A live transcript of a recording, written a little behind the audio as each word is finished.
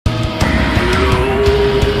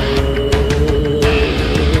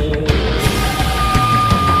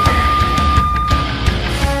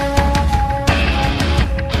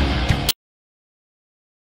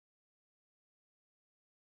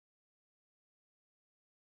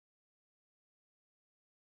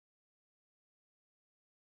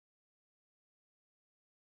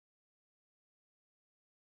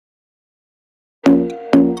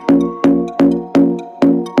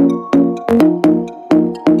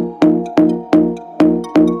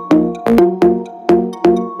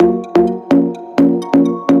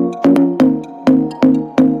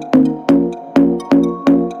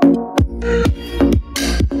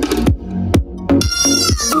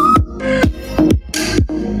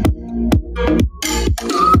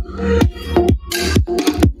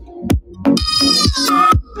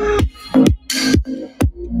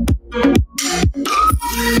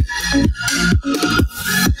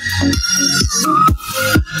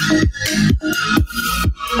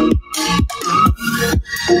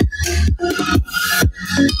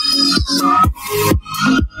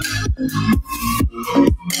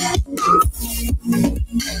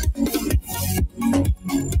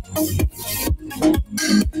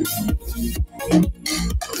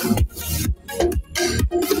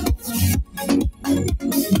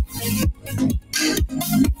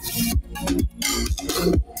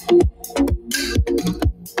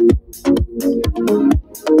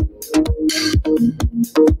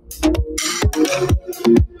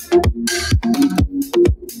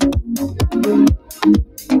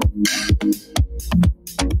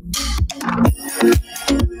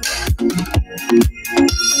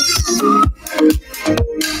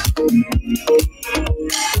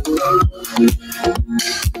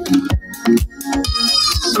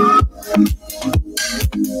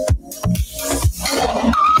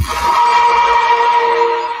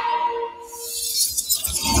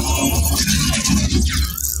E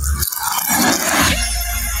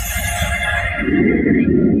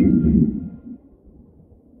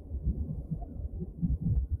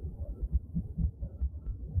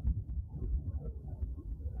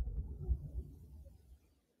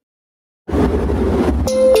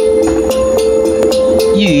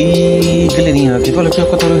aí, galerinha, quem fala aqui é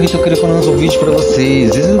o Rito, eu queria falar um vídeo pra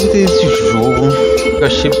vocês. Desenvolvi esse jogo que eu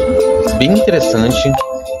achei bem interessante.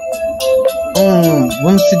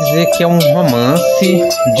 Vamos dizer que é um romance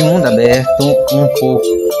de mundo aberto, um pouco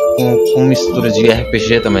com mistura de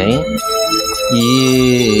RPG também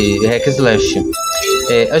e hack slash.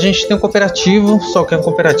 A gente tem um cooperativo, só que é um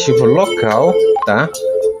cooperativo local, tá?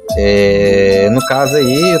 No caso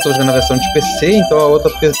aí, eu estou jogando a versão de PC, então o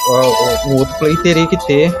outro play teria que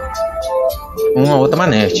ter uma outra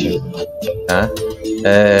manete, tá?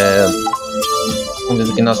 Vamos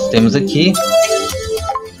ver o que nós temos aqui.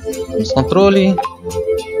 Temos controle,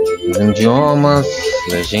 idiomas,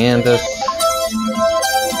 legendas,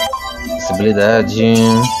 acessibilidade,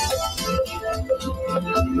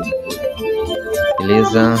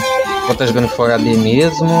 beleza. Vou estar jogando Full HD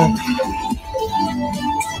mesmo.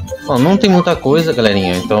 Bom, não tem muita coisa,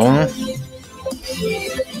 galerinha, então...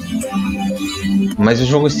 Mas o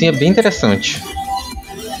jogo sim é bem interessante.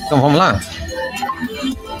 Então vamos lá?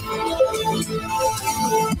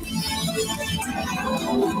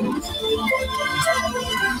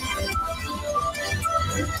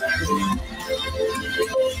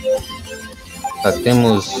 Tá,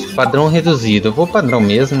 temos padrão reduzido. Eu vou padrão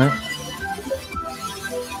mesmo, né?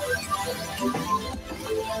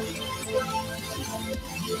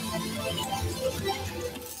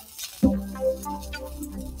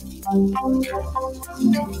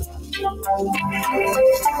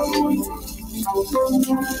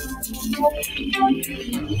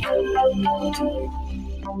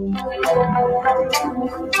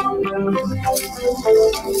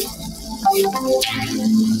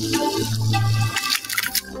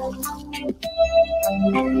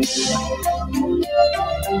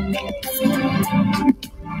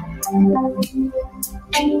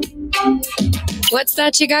 What's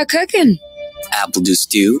that you got cooking? Apple juice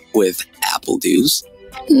stew with apple juice.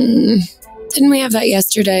 Didn't we have that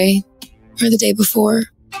yesterday? Or the day before?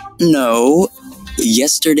 No.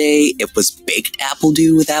 Yesterday it was baked apple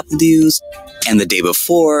dew with apple juice, and the day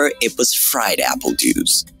before it was fried apple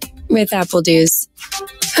juice. With apple juice.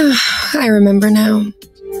 I remember now.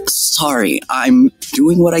 Sorry, I'm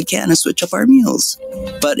doing what I can to switch up our meals.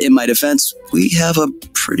 But in my defense, we have a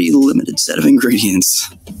pretty limited set of ingredients.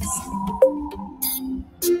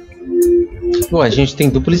 Bom, a gente tem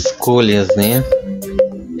duplas escolhas, né?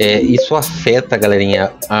 Isso afeta,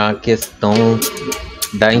 galerinha, a questão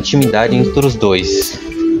da intimidade entre os dois.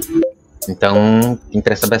 Então,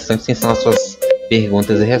 interessa bastante atenção às suas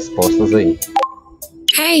perguntas e respostas aí.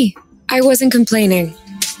 Hey, I wasn't complaining.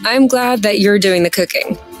 I'm glad that you're doing the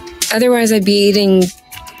cooking. Otherwise, I'd be eating,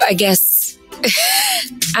 I guess,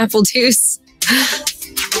 apple juice.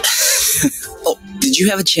 Oh, did you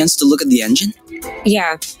have a chance to look at the engine?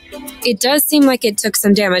 Yeah, it does seem like it took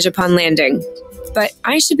some damage upon landing, but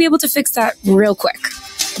I should be able to fix that real quick.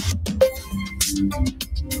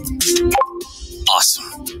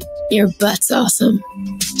 Awesome. Your butt's awesome.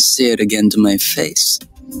 Say it again to my face.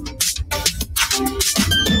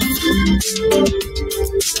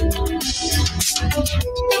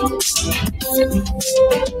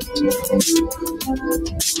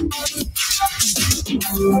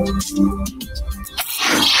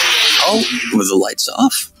 Oh, with the lights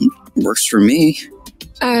off? Works for me.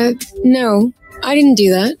 No, I didn't do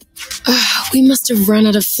that. We must have run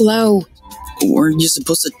out of flow. Weren't you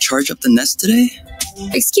supposed to charge up the nest today?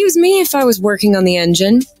 Excuse me if I was working on the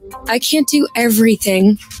engine. I can't do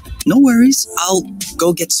everything. No worries. I'll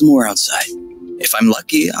go get some more outside. If I'm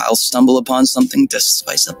lucky, I'll stumble upon something to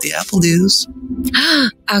spice up the apple juice.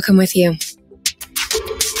 I'll come with you.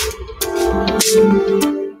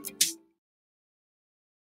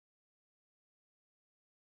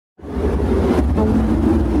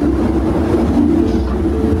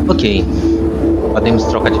 Ok. Podemos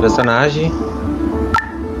trocar de personagem.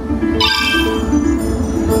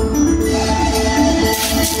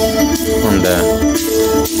 Anda.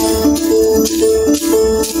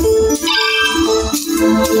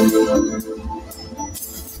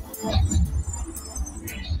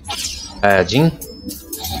 Tadinho.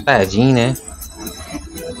 Tadinho, né?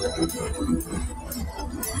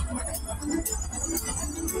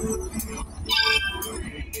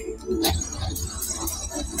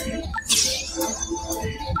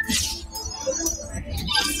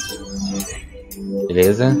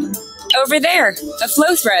 Beleza. Over there, a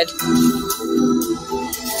flow thread.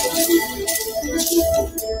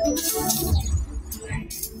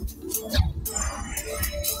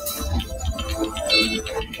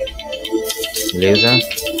 Beleza.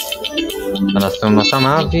 Nós temos nossa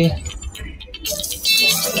nave.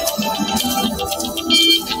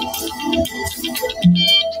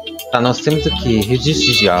 Tá, nós temos aqui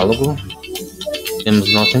registro de diálogo.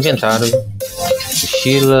 Temos nosso inventário,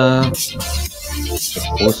 mochila,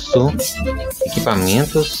 recurso,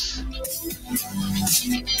 equipamentos.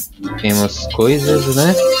 Temos coisas,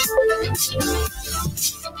 né?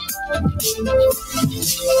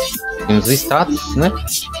 Temos o status, né?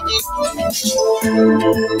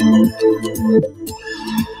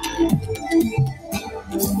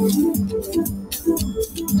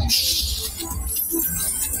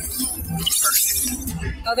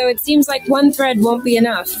 Although it seems like one thread won't be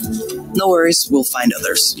enough. No worries, we'll find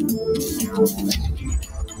others.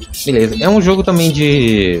 Beleza, é um jogo também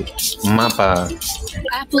de mapa.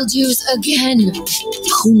 Apple juice again.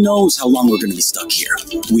 Who knows how long we're gonna be stuck here?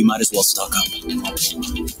 We might as well stock up.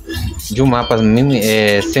 De um mapa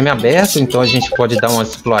semi-aberto, então a gente pode dar uma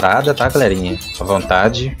explorada, tá, galerinha? À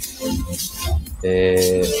vontade.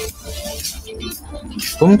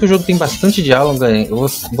 Como que o jogo tem bastante diálogo, galera, eu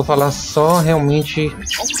vou falar só realmente.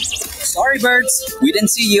 Sorry, birds, we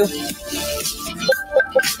didn't see you.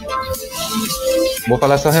 Vou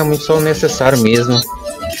falar só realmente só o necessário mesmo.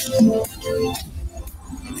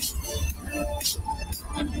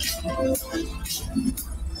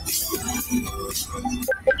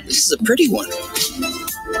 This is a pretty one.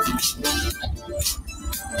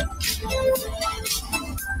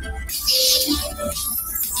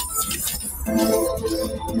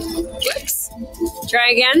 Whoops.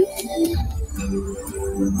 Try again.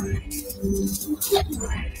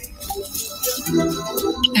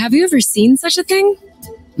 Have you ever seen such a thing?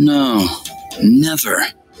 No, never.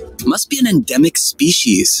 Must be an endemic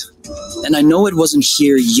species. And I know it wasn't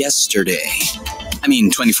here yesterday. I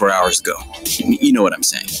mean, 24 hours ago. You know what I'm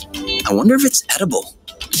saying. I wonder if it's edible.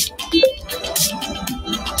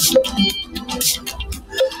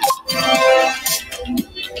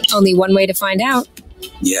 Only one way to find out.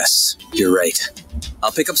 Yes, you're right.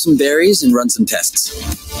 I'll pick up some berries and run some tests.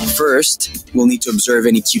 First, we'll need to observe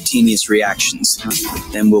any cutaneous reactions.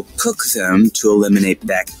 Then we'll cook them to eliminate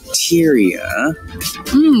bacteria.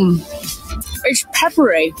 It's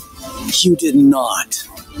peppery. You did not.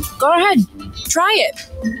 Go ahead. Try it.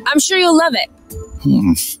 I'm sure you'll love it.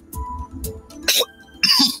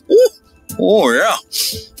 Oh, yeah.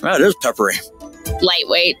 That is peppery.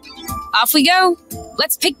 Lightweight. Off we go.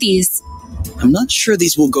 Let's pick these. I'm not sure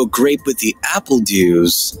these will go great with the apple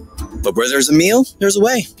dews. But where there's a meal, there's a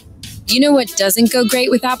way. You know what doesn't go great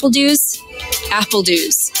with apple dews? Apple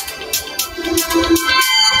dews.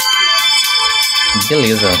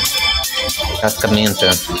 Beleza.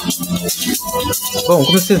 Casca-menta. Bom,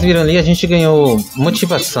 como vocês viram ali, a gente ganhou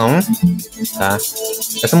motivação, tá?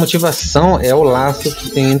 Essa motivação é o laço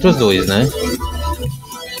que tem entre os dois, né?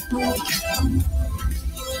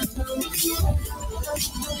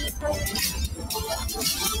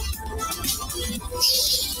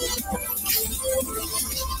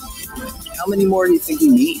 How many more do you think we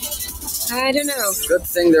need? I don't know. Good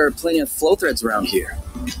thing there are plenty of flow threads around here.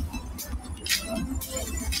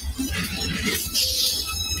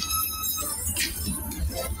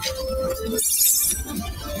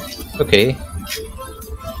 Ok.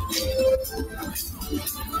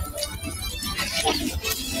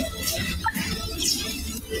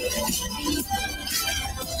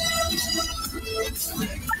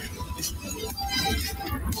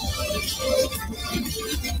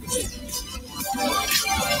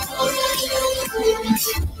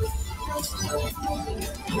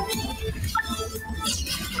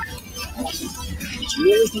 Do you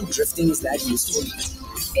really think drifting is that useful?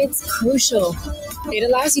 It's crucial. It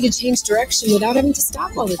allows you to change direction without having to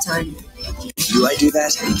stop all the time. Do I do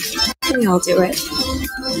that? We all do it.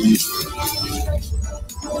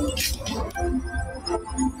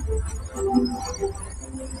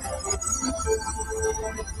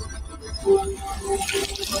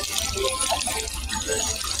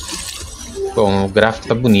 Bom, o gráfico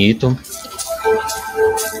tá bonito.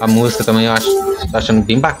 A música também eu tô achando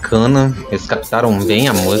bem bacana. Eles captaram bem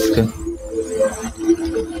a música.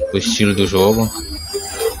 O estilo do jogo.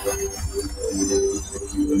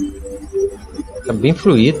 Tá bem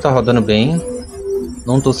fluido, tá rodando bem.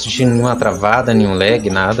 Não tô sentindo nenhuma travada, nenhum lag,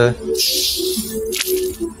 nada.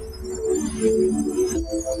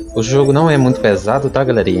 O jogo não é muito pesado, tá,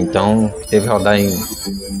 galerinha? Então deve rodar em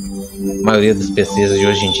maioria dos PCs de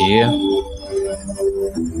hoje em dia.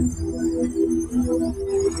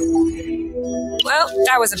 Well,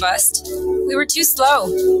 that was a bust. We were too slow.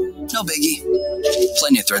 No biggie.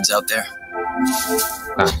 Plenty of threads out there.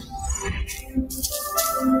 Tá.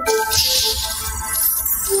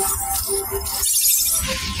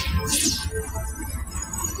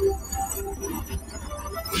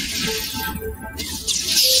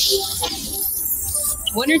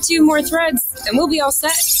 One or two more threads, and we'll be all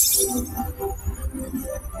set.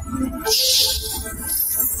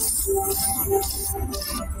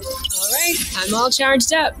 All right, I'm all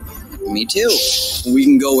charged up. Me too. We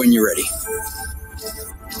can go when you're ready.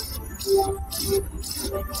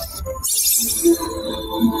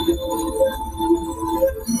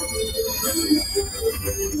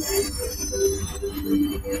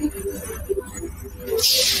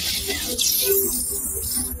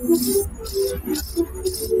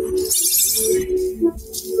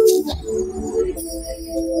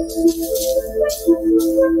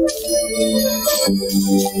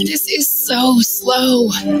 This is so slow.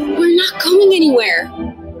 We're not going anywhere.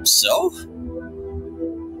 So?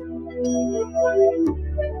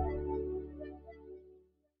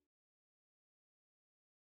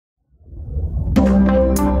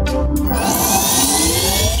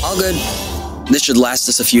 All good. This should last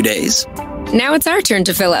us a few days. Now it's our turn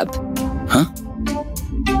to fill up. Huh?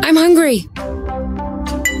 I'm hungry.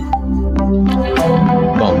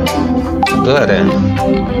 Bom, agora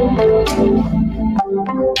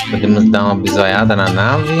podemos dar uma bisoiada na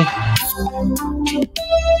nave.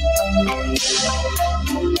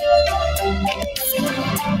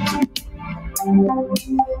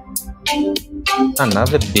 A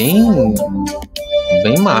nave é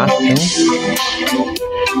bem massa, hein?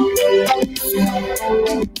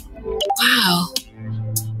 Wow.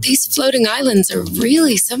 These floating islands are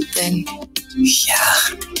really something.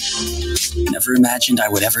 Yeah. Never imagined I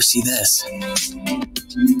would ever see this.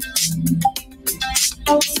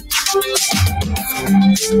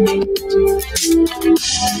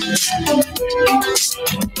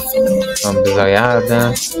 Uma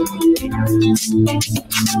bisoiada.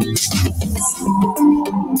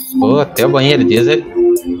 Pô, até o banheiro deles é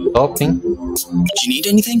top, hein? Do you need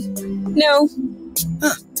anything? No.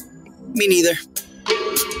 Huh. Me neither.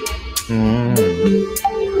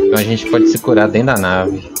 Então a gente pode se curar dentro da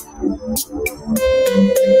nave.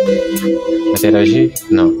 Interagir?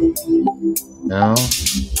 Não. Não.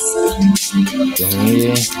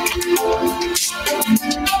 Dormir.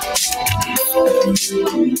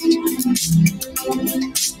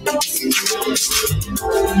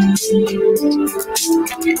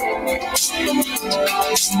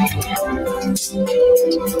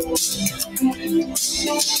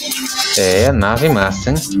 É, nave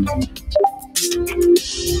massa, hein?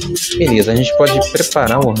 Beleza, a gente pode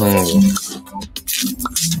preparar o rango.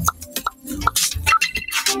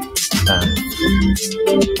 Tá.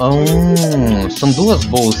 São duas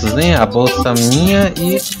bolsas, né? A bolsa minha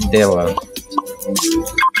e dela.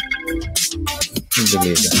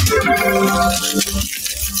 Beleza.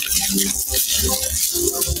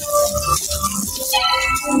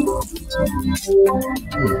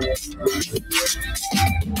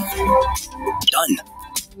 Done.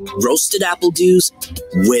 Roasted apple dews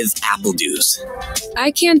with apple dews.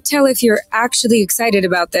 I can't tell if you're actually excited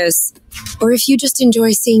about this, or if you just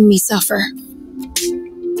enjoy seeing me suffer.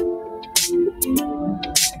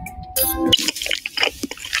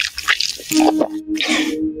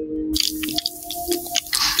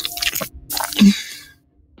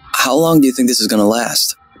 How long do you think this is gonna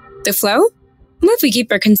last? The flow? Well, if we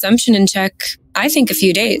keep our consumption in check, I think a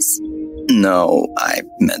few days. No, I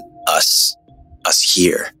meant us. Us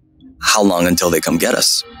here. How long until they come get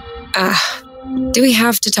us? Do we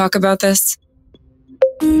have to talk about this?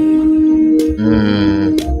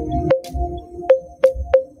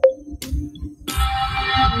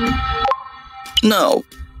 No,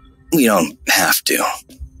 we don't have to.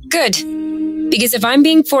 Good. Because if I'm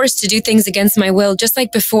being forced to do things against my will just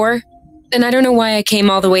like before, then I don't know why I came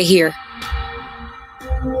all the way here.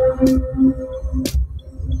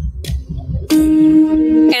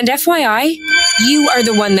 And FYI, you are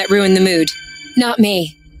the one that ruined the mood, not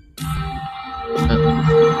me.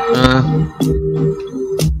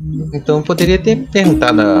 Então eu poderia ter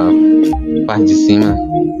perguntado a parte de cima.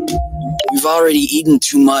 We've already eaten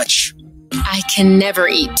too much. I can never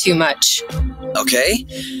eat too much. Okay?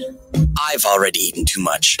 I've already eaten too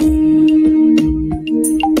much.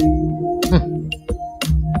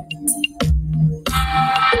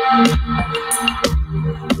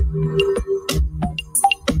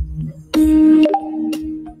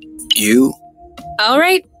 You? All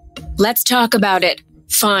right, let's talk about it.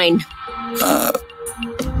 Fine.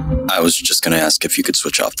 I was just gonna ask if you could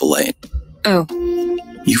switch off the light. Oh.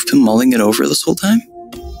 You've been mulling it over this whole time?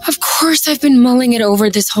 Of course I've been mulling it over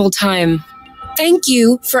this whole time. Thank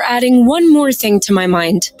you for adding one more thing to my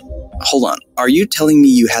mind. Hold on, are you telling me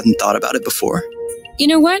you hadn't thought about it before? You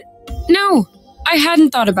know what? No, I hadn't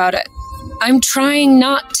thought about it. I'm trying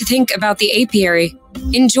not to think about the apiary.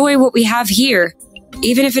 Enjoy what we have here,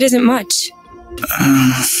 even if it isn't much.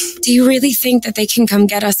 Do you really think that they can come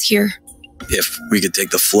get us here? If we could take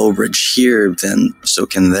the flow bridge here, then so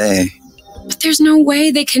can they. But there's no way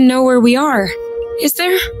they can know where we are. Is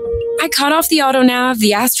there? I cut off the auto-nav,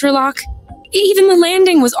 the astrolock. Even the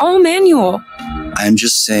landing was all manual. I'm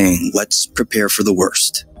just saying, let's prepare for the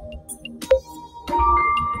worst.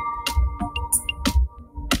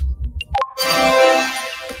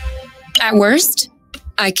 At worst,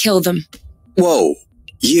 I kill them. Whoa,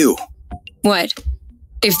 you. What?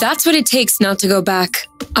 If that's what it takes not to go back,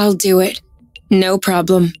 I'll do it. No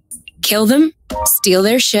problem. Kill them, steal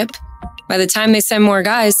their ship. By the time they send more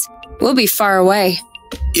guys, we'll be far away.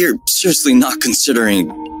 You're seriously not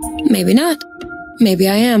considering... Maybe not. Maybe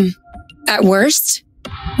I am. At worst,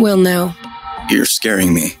 we'll know. You're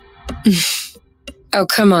scaring me. Oh,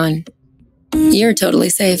 come on. You're totally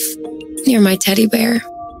safe. You're my teddy bear.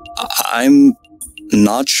 I'm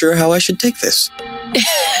not sure how I should take this.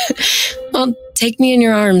 Well, take me in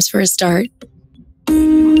your arms for a start.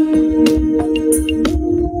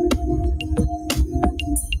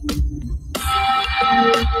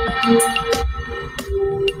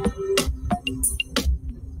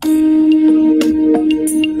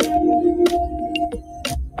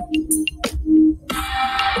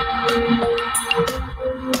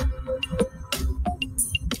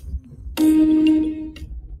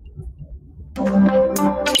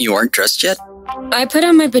 You aren't dressed yet? I put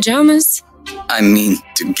on my pajamas. I mean,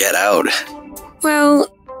 to get out. Well,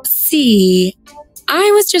 see,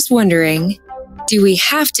 I was just wondering, do we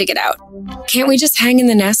have to get out? Can't we just hang in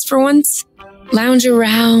the nest for once? Lounge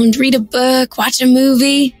around, read a book, watch a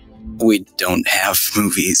movie? We don't have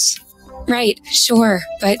movies. Right, sure,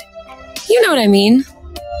 but you know what I mean.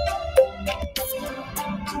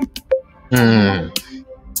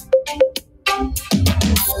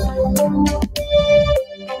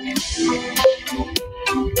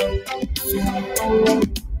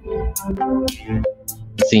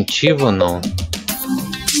 Incentivo ou não?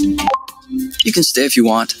 You can stay if you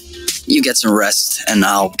want. You get some rest, and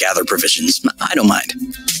I'll gather provisions. I don't mind.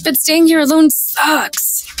 But staying here alone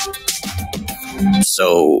sucks.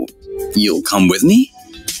 So, you'll come with me?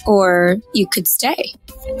 Or you could stay.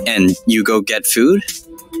 And you go get food?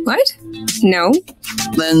 What? No.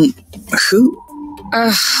 Then, who?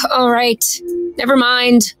 All right. Never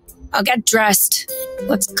mind. I'll get dressed.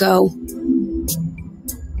 Let's go.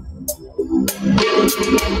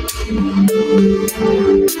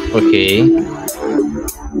 Ok.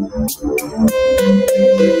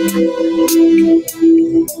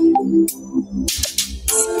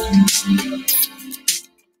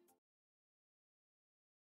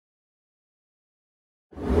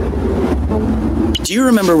 Do you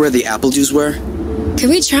remember where the apple juice were? Could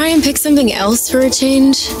we try and pick something else for a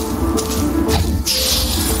change?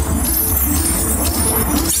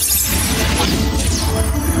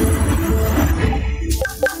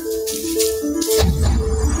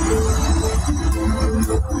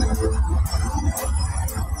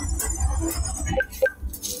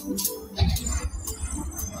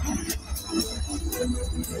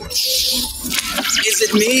 Is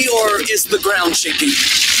it me, or is the ground shaking?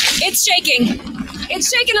 It's shaking. It's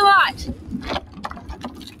shaking a lot.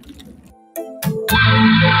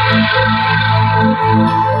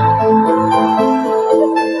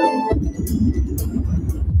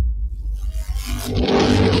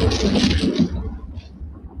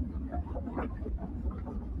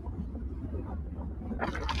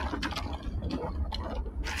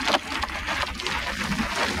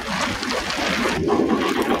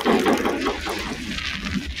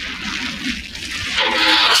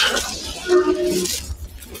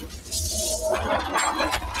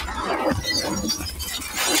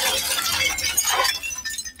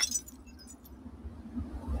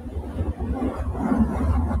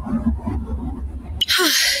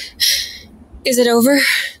 Is it over?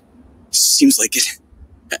 Seems like it.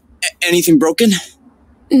 Anything broken?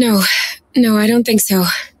 No, I don't think so.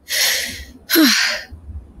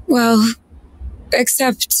 Well,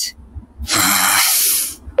 except...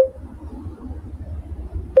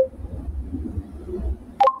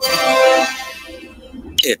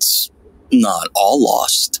 It's not all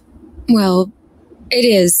lost. Well, it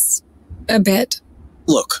is. A bit.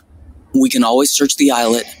 Look, we can always search the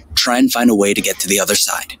islet, try and find a way to get to the other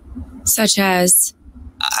side. Such as?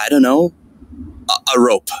 I don't know. A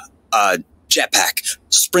rope, a jetpack,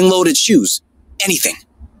 spring-loaded shoes, anything.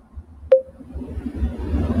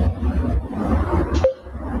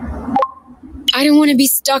 I don't want to be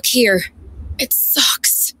stuck here. It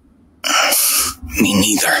sucks. Me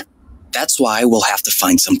neither. That's why we'll have to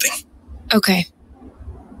find something. Okay.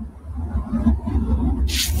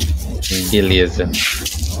 Beleza.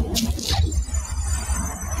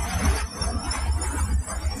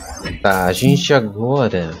 Tá, a gente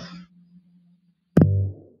agora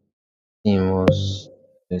temos...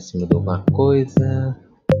 Ver se mudou alguma coisa.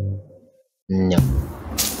 Não.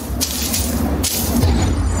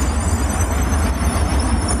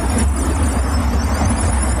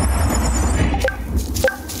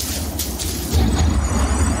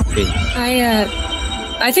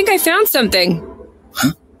 I think I found something.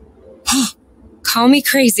 Huh? Call me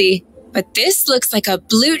crazy, but this looks like a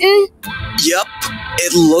gluten. Yep,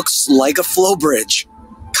 it looks like a flow bridge.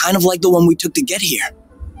 Kind of like the one we took to get here.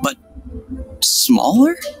 But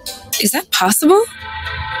smaller? Is that possible?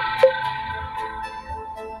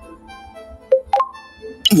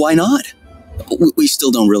 Why not? We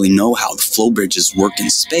still don't really know how the flow bridges work in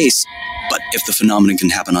space, but if the phenomenon can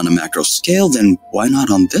happen on a macro scale, then why not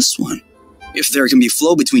on this one? If there can be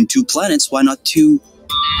flow between two planets, why not two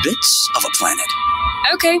bits of a planet?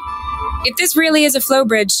 Okay. If this really is a flow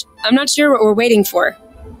bridge, I'm not sure what we're waiting for.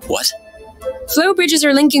 What? Flow bridges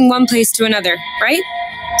are linking one place to another, right?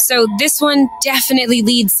 So this one definitely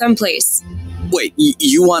leads someplace. Wait,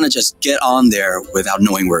 you want to just get on there without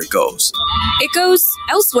knowing where it goes? It goes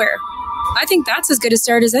elsewhere. I think that's as good a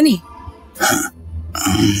start as any.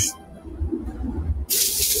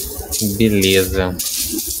 Beleza.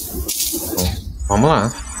 Bom, vamos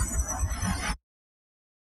lá.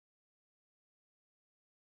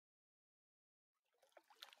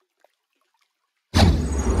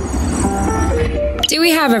 Do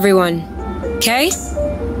we have everyone? Okay?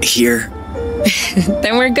 Here.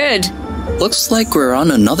 Then we're good. Looks like we're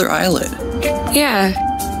on another islet. Yeah.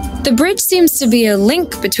 The bridge seems to be a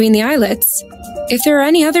link between the islets. If there are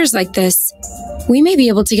any others like this, we may be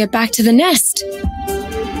able to get back to the nest.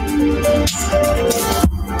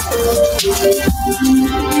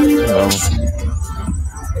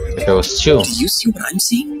 Hostil? Do you see what I'm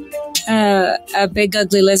seeing? A big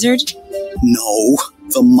ugly lizard? No,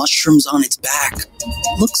 the mushrooms on its back.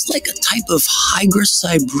 Looks like a type of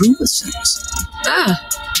hygroscybrulescens. Ah.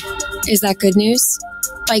 Is that good news?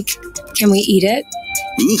 Like, can we eat it?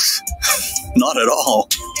 Oof, not at all.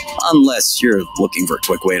 Unless you're looking for a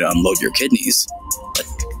quick way to unload your kidneys. But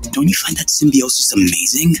don't you find that symbiosis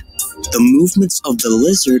amazing? The movements of the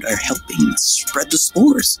lizard are helping spread the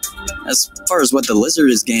spores. As far as what the lizard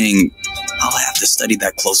is gaining, I'll have to study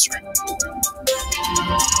that closer.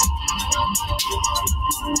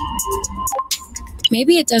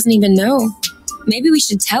 Maybe it doesn't even know. Maybe we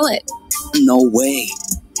should tell it. No way.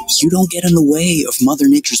 You don't get in the way of Mother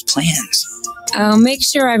Nature's plans. I'll make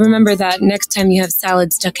sure I remember that next time you have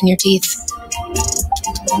salad stuck in your teeth.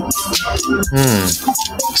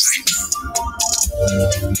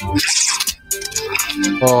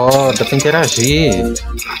 Oh, dá pra interagir.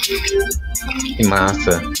 Que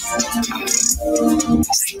massa.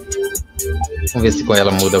 Vamos ver se com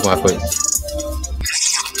ela muda alguma coisa.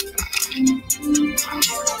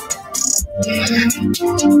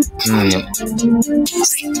 Não.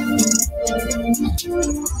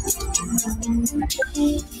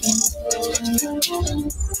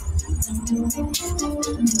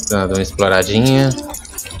 Tá, dá uma exploradinha.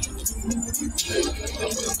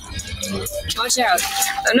 Watch out.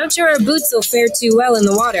 I'm not sure our boots will fare too well in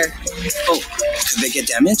the water. Oh, could they get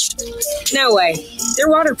damaged? No way. They're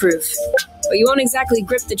waterproof. But you won't exactly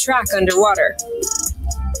grip the track underwater.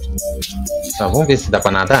 Tá, vamos ver se dá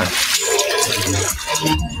pra nadar.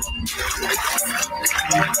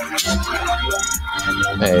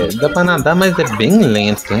 É, dá pra nadar, mas é bem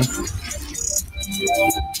lento, hein?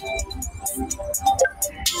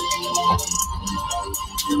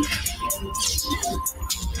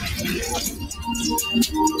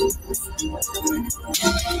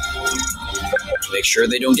 Make sure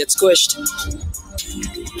they don't get squished.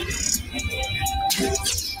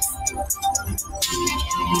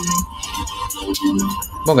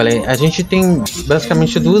 Bom, galera, a gente tem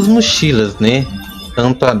basicamente duas mochilas, né?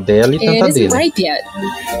 Tanto a dela e tanto a dele. Ripe yet.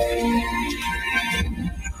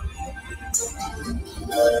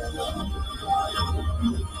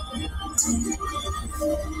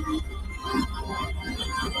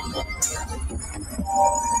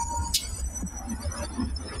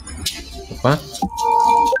 Opa.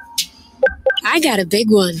 I got a big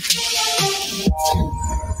one.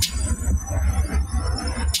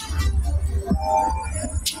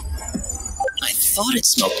 I thought it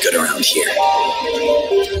smelled good around here.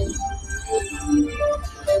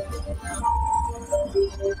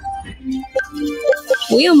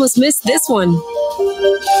 We almost missed this one.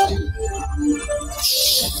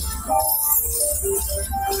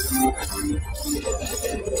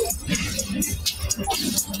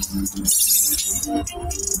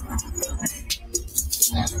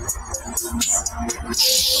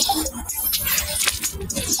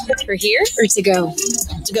 For here or to go?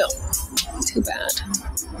 To go. Too bad.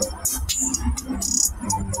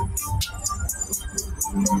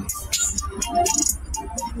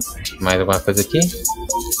 Mais alguma coisa aqui?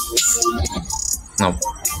 Não.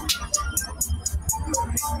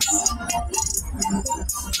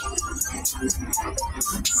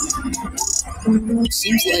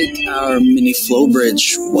 Seems like our mini flow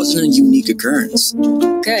bridge wasn't a unique occurrence.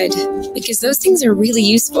 Good, because those things are really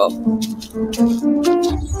useful.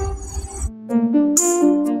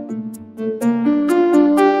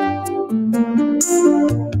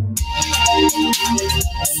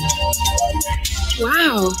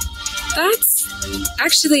 Wow, that's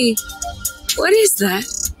actually, what is that?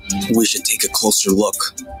 We should take a closer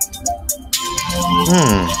look.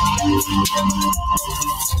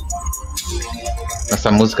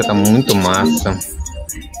 Essa música tá muito massa.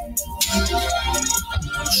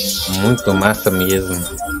 Muito massa mesmo.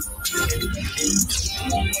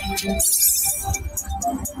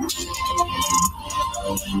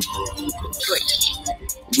 Great.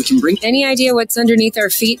 We can bring... Any idea what's underneath our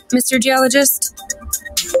feet, Mr. Geologist?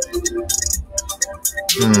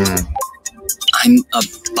 I'm a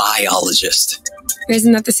biologist.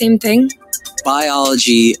 Isn't that the same thing?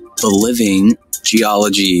 Biology, the living,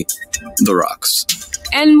 geology, the rocks.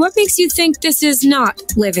 And what makes you think this is not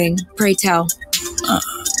living, pray tell?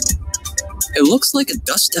 It looks like a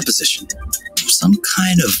dust deposition. Some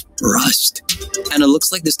kind of rust. And it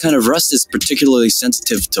looks like this kind of rust is particularly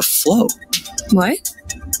sensitive to flow. What?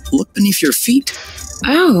 Look beneath your feet.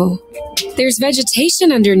 Oh, there's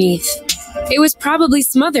vegetation underneath. It was probably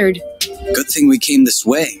smothered. Good thing we came this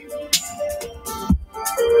way.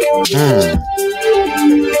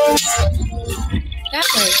 That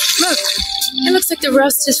way. Look. It looks like the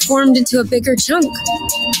rust has formed into a bigger chunk.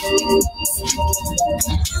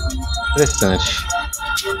 Interessante.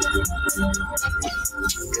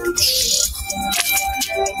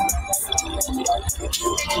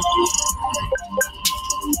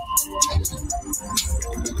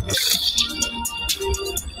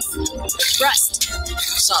 Rust.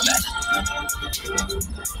 Saw that.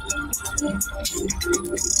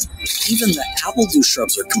 Even the appledew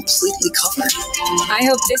shrubs are completely covered. I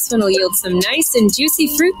hope this one will yield some nice and juicy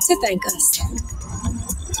fruit to thank us.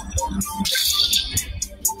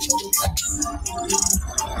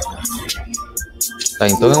 Tá,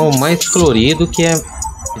 então é o mais colorido que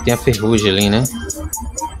tem a ferrugem ali, né?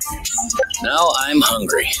 Now I'm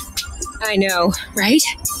hungry. I know, right?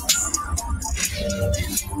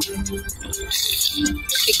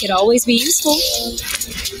 It could always be useful.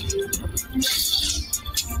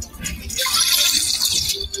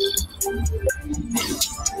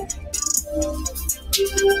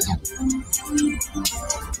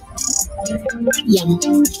 Yum.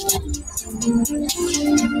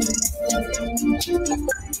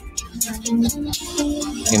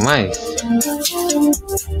 Tem mais?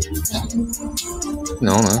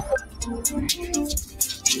 Não, né?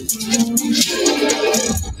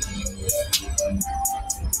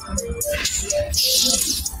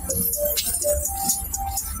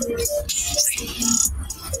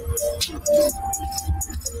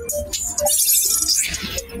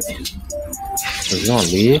 Fazer um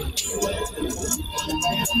ali.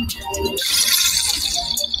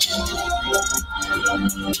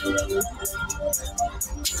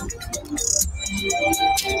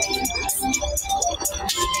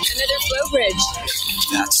 Another flow bridge.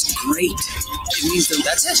 That's great. It means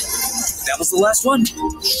that's it. That was the last one.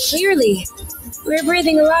 Clearly. We're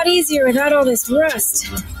breathing a lot easier without all this rust.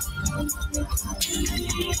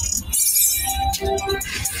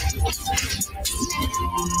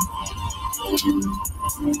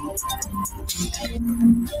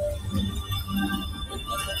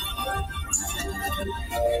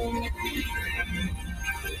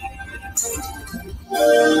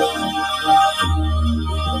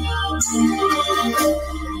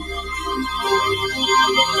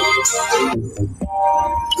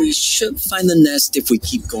 We should find the nest if we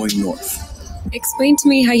keep going north. Explain to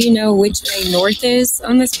me how you know which way north is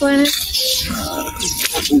on this planet.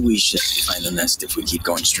 We should find the nest if we keep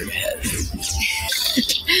going straight ahead.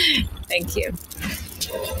 Thank you.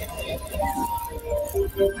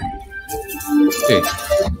 Ei.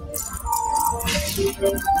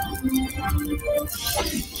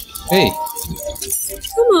 Ei.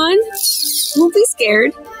 Come on. Don't be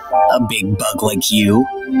scared. A big bug like you.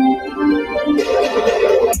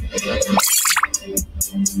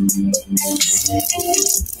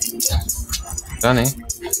 Tá, né?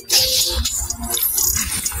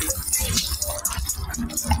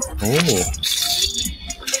 Oh.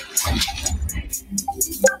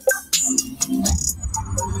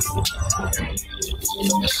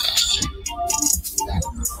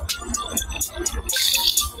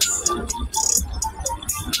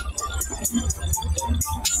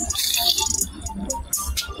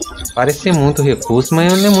 Parece ser muito recurso,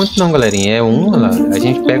 mas não é muito não, galerinha. É um, lá. A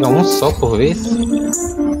gente pega um só por vez.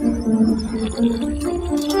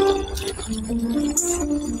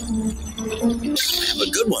 A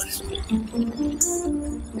good one.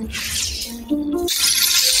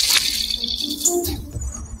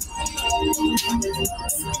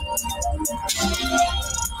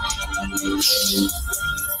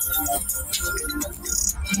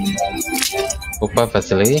 Opa,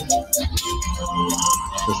 vacilei. Deixa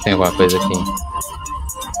eu ver se tem alguma coisa aqui.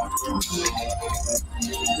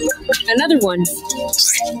 Another one.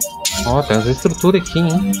 Ó, tem umas estruturas aqui,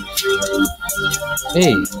 hein?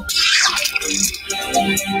 Ei!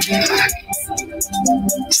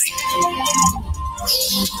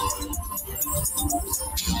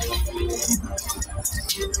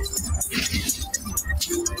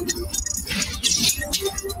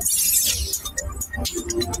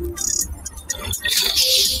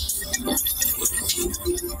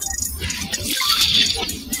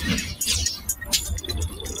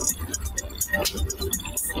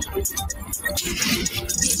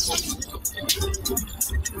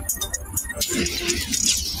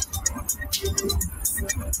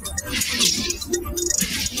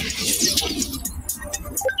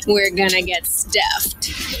 We're gonna get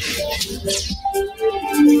stuffed.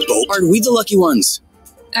 Are we the lucky ones?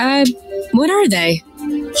 What are they?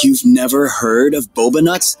 You've never heard of boba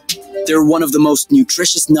nuts? They're one of the most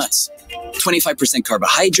nutritious nuts. 25%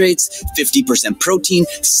 carbohydrates, 50% protein,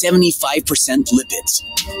 75% lipids.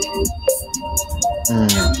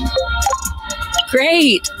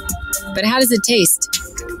 Great! But how does it taste?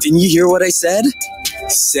 Didn't you hear what I said?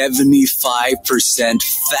 75%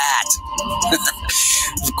 fat.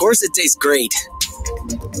 Of course it tastes great.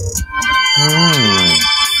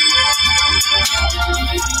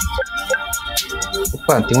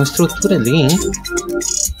 Opa, tem uma estrutura ali, hein?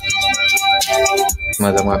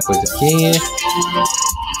 Mais alguma coisa aqui.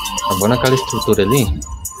 Acabou naquela estrutura ali.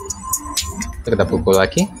 Será que dá pra pular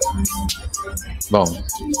aqui? Bom,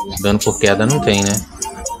 dano por queda não tem, né?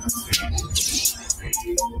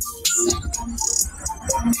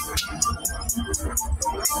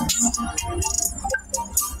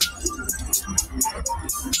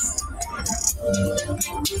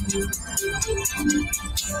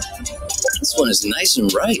 This one is nice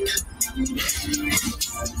and ripe.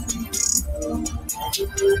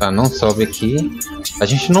 Tá, não sobe aqui. A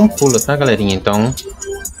gente não pula, tá, galerinha? Então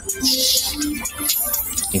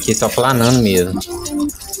tem que ir só planando mesmo.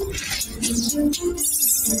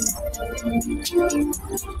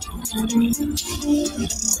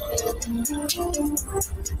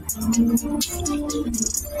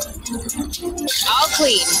 All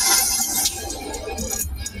clean.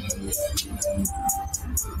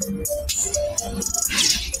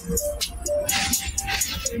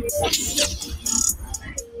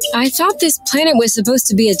 I thought this planet was supposed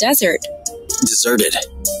to be a desert. Deserted,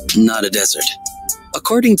 not a desert.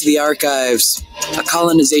 According to the archives, a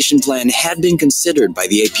colonization plan had been considered by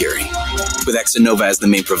the apiary, with Exonova as the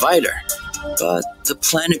main provider. But the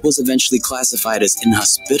planet was eventually classified as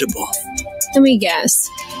inhospitable. Let me guess.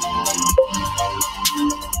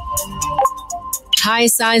 High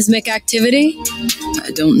seismic activity?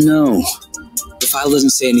 I don't know. The file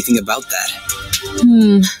doesn't say anything about that.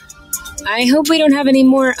 I hope we don't have any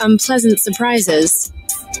more unpleasant surprises.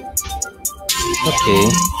 Ok.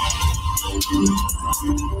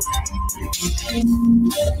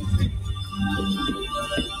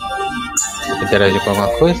 Interagir com alguma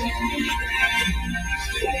coisa?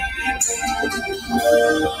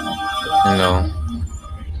 Não.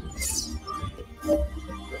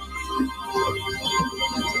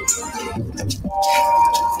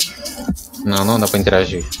 Não, não dá pra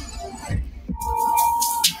interagir.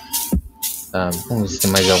 Tá, vamos ver se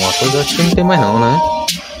tem mais alguma coisa. Eu acho que não tem mais não, né?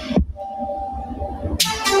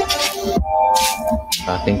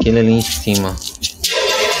 Tá, tem aquele ali em cima.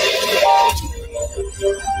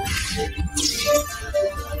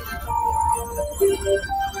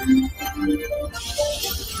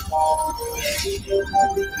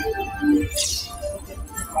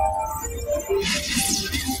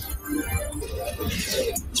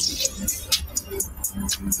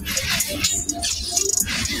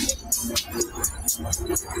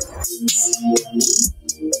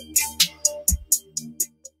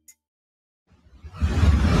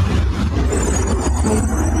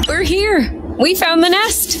 We're here! We found the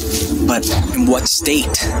nest! But in what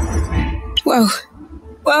state? Whoa.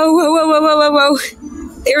 Whoa, whoa, whoa, whoa, whoa, whoa, whoa.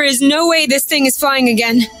 There is no way this thing is flying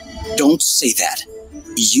again. Don't say that.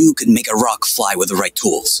 You could make a rock fly with the right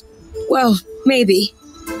tools. Well, maybe.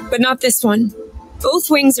 But not this one.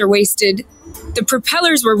 Both wings are wasted. The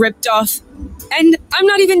propellers were ripped off. And I'm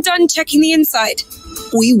not even done checking the inside.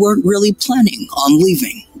 We weren't really planning on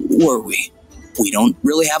leaving, were we? We don't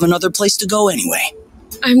really have another place to go anyway.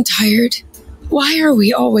 I'm tired. Why are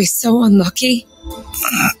we always so unlucky?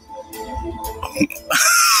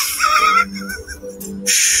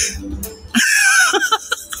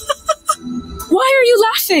 Why are you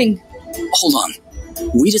laughing? Hold on.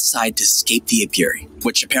 We decide to escape the apiary,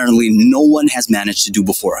 which apparently no one has managed to do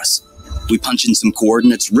before us. We punch in some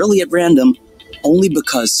coordinates really at random, only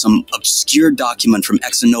because some obscure document from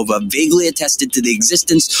Exonova vaguely attested to the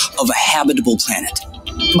existence of a habitable planet.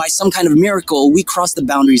 By some kind of miracle, we cross the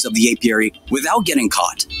boundaries of the apiary without getting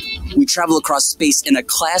caught. We travel across space in a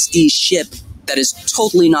Class D ship that is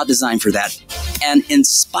totally not designed for that. And in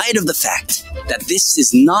spite of the fact that this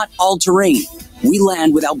is not all-terrain, we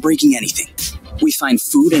land without breaking anything. We find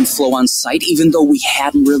food and flow on site even though we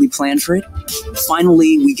hadn't really planned for it.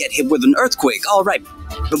 Finally, we get hit with an earthquake, all right,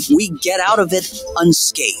 but we get out of it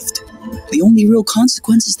unscathed. The only real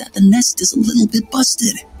consequence is that the nest is a little bit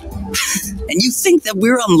busted. And you think that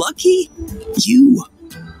we're unlucky?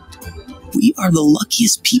 We are the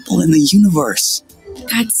luckiest people in the universe.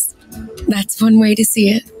 That's one way to see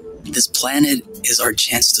it. This planet is our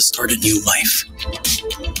chance to start a new life.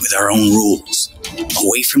 With our own rules.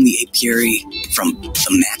 Away from the apiary, from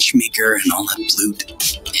the matchmaker and all that loot.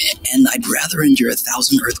 And I'd rather endure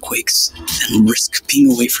 1,000 earthquakes than risk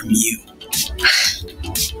being away from you.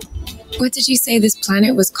 What did you say this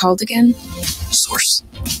planet was called again? Source.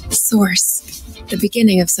 Source. The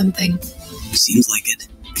beginning of something. Seems like it.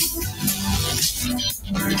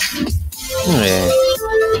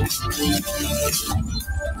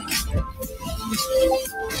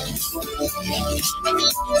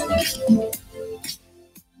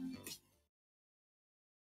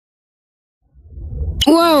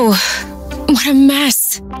 Whoa, what a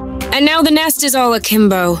mess. And now the nest is all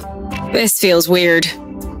akimbo. This feels weird.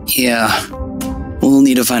 Yeah, we'll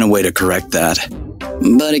need to find a way to correct that.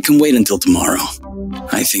 But it can wait until tomorrow.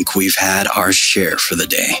 I think we've had our share for the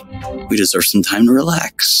day. We deserve some time to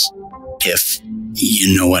relax. If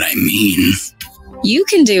you know what I mean. You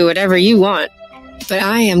can do whatever you want, but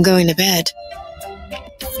I am going to bed.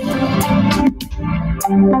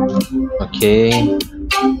 Ok.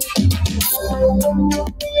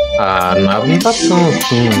 A nave não tá tão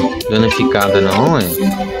assim danificada não, é?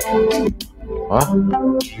 Ó.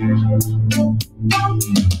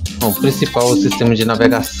 Bom, o principal é o sistema de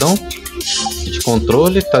navegação, de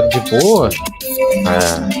controle, tá de boa.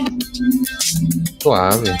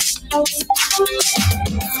 Suave.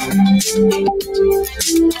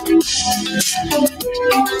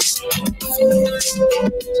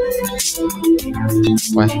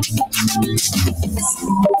 Ué.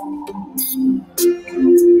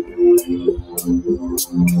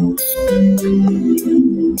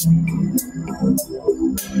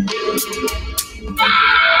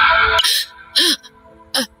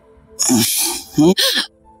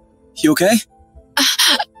 You okay?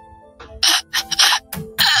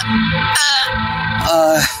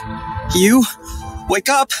 You? Wake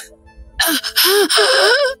up!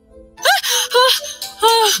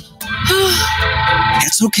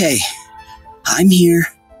 It's okay. I'm here.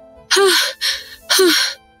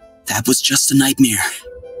 That was just a nightmare.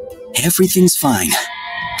 Everything's fine.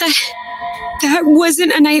 That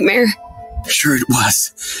wasn't a nightmare. Sure it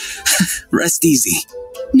was. Rest easy.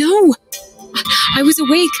 No. I was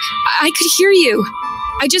awake. I could hear you.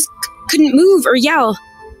 I just couldn't move or yell.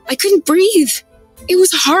 I couldn't breathe. It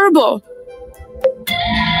was horrible.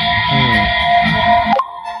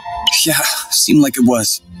 Yeah, seemed like it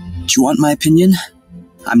was. Do you want my opinion?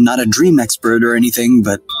 I'm not a dream expert or anything,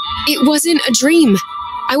 but... It wasn't a dream.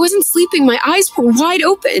 I wasn't sleeping. My eyes were wide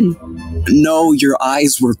open. No, your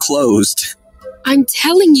eyes were closed. I'm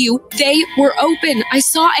telling you, they were open. I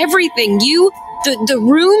saw everything. You, the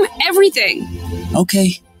room, everything.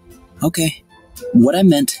 Okay. What I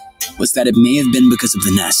meant was that it may have been because of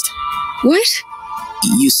the nest. What?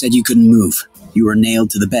 You said you couldn't move. You were nailed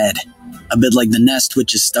to the bed. A bit like the nest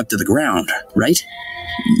which is stuck to the ground, right?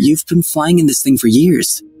 You've been flying in this thing for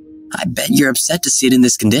years. I bet you're upset to see it in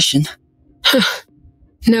this condition.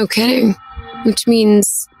 No kidding. Which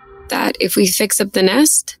means that if we fix up the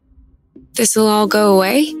nest, this'll all go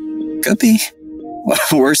away? Could be.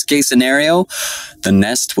 Worst case scenario, the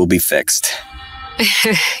nest will be fixed.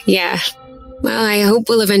 Yeah. Well, I hope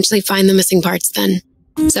we'll eventually find the missing parts then,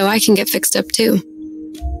 so I can get fixed up too.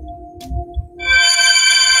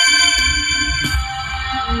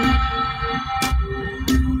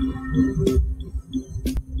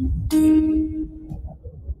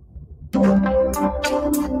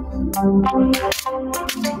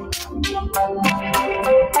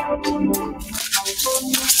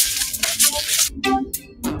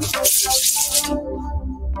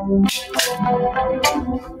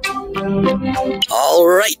 All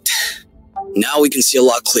right. Now we can see a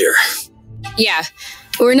lot clearer. Yeah,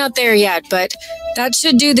 we're not there yet, but that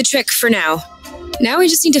should do the trick for now. Now we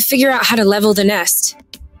just need to figure out how to level the nest.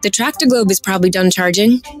 The tractor globe is probably done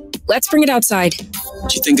charging. Let's bring it outside.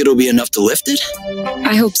 Do you think it'll be enough to lift it?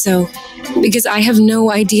 I hope so, because I have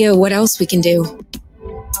no idea what else we can do.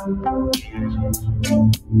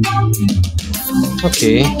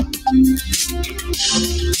 Ok.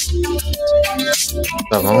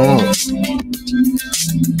 Tá, vamos.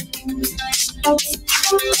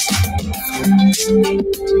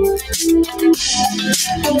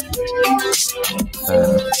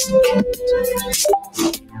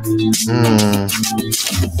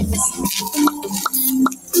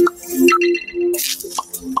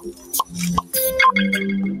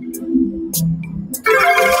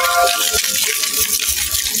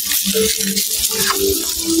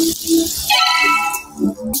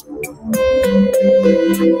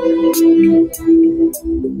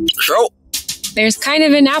 So, There's kind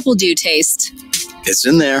of an apple dew taste. it's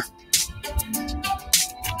in there.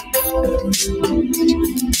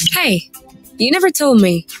 Hey, you never told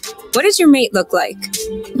me. What does your mate look like?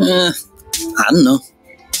 I don't know.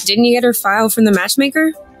 Didn't you get her file from the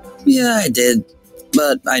matchmaker? Yeah, I did,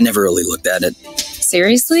 but I never really looked at it.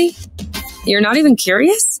 Seriously? You're not even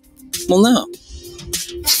curious? Well, no.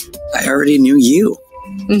 I already knew you,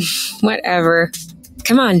 Whatever.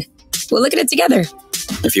 Come on, we'll look at it together.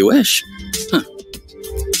 if you wish.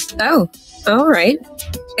 Oh, all right.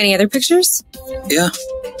 Any other pictures? Yeah.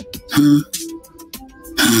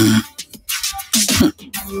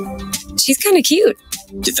 She's kind of cute.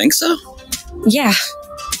 Do you think so? Yeah,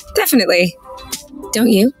 definitely. Don't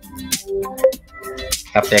you?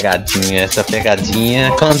 A pegadinha, essa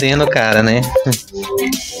pegadinha condena o cara, né?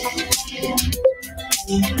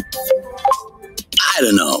 I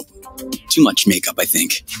don't know. Too much makeup, I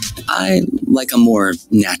think. I like a more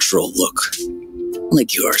natural look.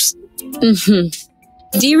 Like yours.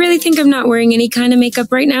 Mm-hmm. Do you really think I'm not wearing any kind of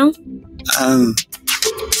makeup right now?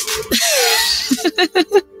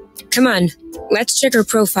 Come on, let's check her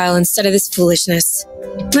profile instead of this foolishness.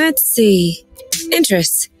 Let's see.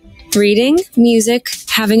 Interests. Reading, music,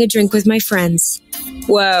 having a drink with my friends.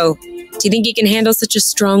 Whoa. Do you think you can handle such a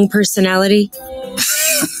strong personality?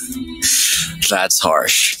 That's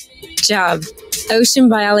harsh. Job. Ocean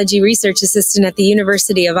biology research assistant at the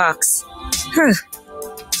University of Ox. Huh.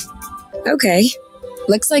 Okay.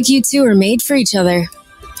 Looks like you two are made for each other.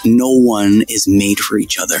 No one is made for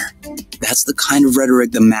each other. That's the kind of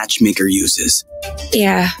rhetoric the matchmaker uses.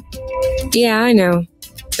 Yeah. Yeah, I know.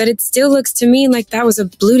 But it still looks to me like that was a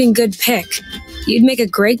blooting good pick. You'd make a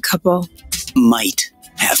great couple. Might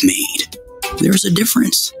have made. There's a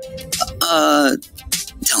difference.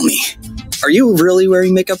 Tell me, are you really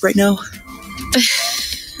wearing makeup right now?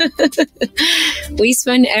 We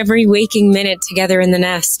spend every waking minute together in the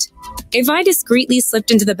nest. If I discreetly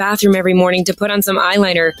slipped into the bathroom every morning to put on some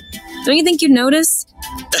eyeliner, don't you think you'd notice?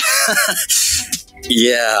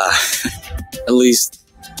 Yeah, at least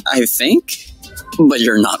I think. But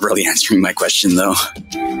you're not really answering my question, though.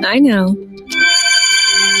 I know.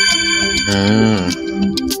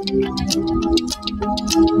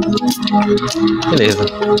 Beleza.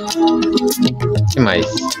 O que mais?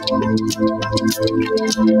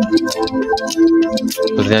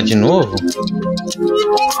 Cozinhar de novo?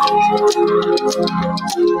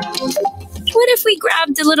 What if we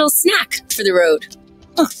grabbed a little snack for the road?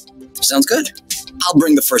 Huh, sounds good. I'll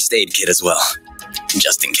bring the first aid kit as well,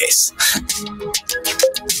 just in case.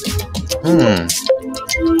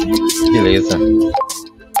 Beleza.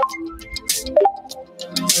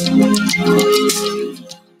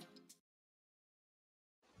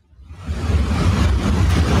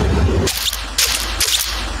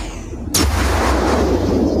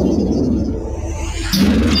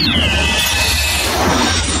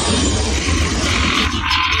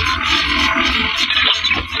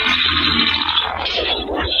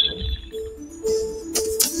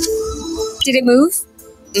 Did it move?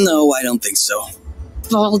 No, I don't think so.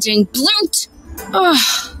 Bulging bloat!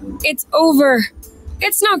 Oh, it's over.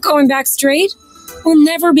 It's not going back straight. We'll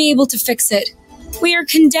never be able to fix it. We are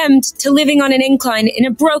condemned to living on an incline in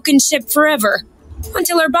a broken ship forever,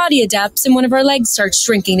 until our body adapts and one of our legs starts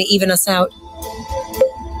shrinking to even us out.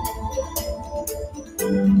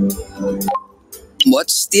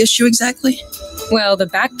 What's the issue exactly? Well, the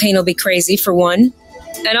back pain will be crazy for one.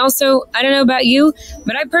 And also, I don't know about you,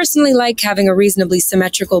 but I personally like having a reasonably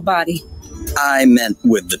symmetrical body. I meant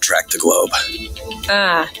with the tractor globe.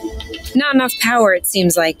 Ah, Not enough power, it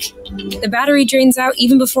seems like. The battery drains out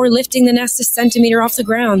even before lifting the nest a centimeter off the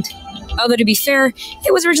ground. Although to be fair,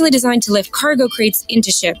 it was originally designed to lift cargo crates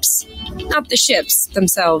into ships, not the ships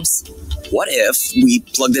themselves. What if we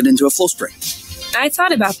plugged it into a flow spring? I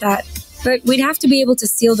thought about that, but we'd have to be able to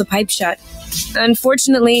seal the pipe shut.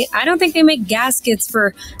 Unfortunately, I don't think they make gaskets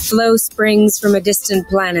for flow springs from a distant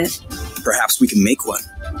planet. Perhaps we can make one.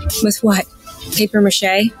 With what? Paper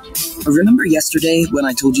mache? Remember yesterday when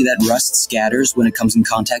I told you that rust scatters when it comes in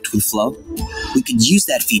contact with flow? We could use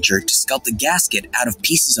that feature to sculpt the gasket out of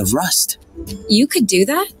pieces of rust. You could do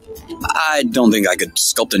that? I don't think I could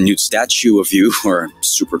sculpt a nude statue of you or a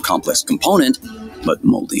super complex component, but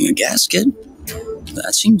molding a gasket?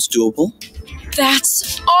 That seems doable.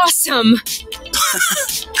 That's awesome!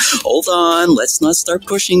 Hold on, let's not start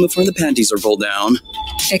pushing before the panties are pulled down.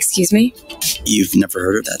 Excuse me? You've never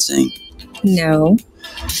heard of that saying? No.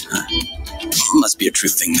 Must be a true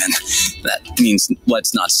thing then. That means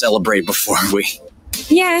let's not celebrate before we...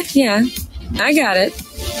 Yeah, I got it.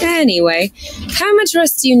 Anyway, how much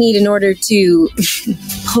rust do you need in order to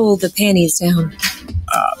pull the panties down?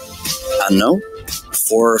 I don't know.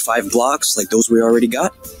 4 or 5 blocks like those we already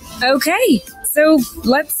got? Okay, so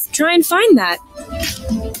let's try and find that.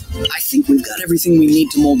 I think we've got everything we need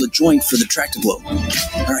to mold a joint for the tractoglobe.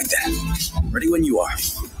 All right then. Ready when you are.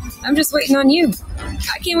 I'm just waiting on you.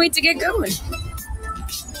 I can't wait to get going.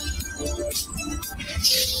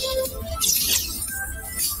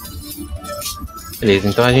 Beleza,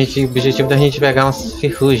 então o objetivo da gente é pegar umas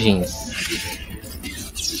ferrugens.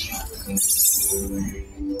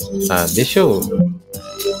 Tá, deixa eu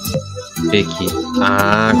ver aqui.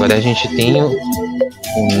 Ah, agora a gente tem o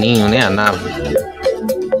ninho, né? A nave.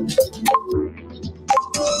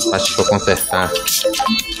 Acho que vou consertar.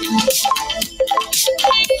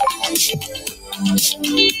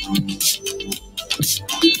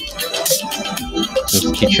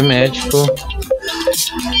 Um kit médico.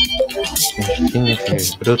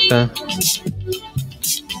 Bruta.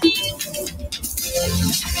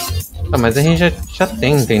 Ah, mas a gente já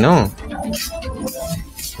tem, não?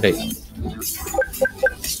 Peraí.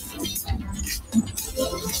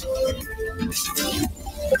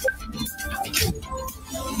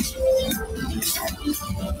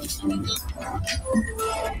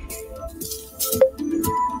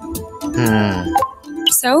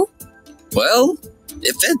 So? Well,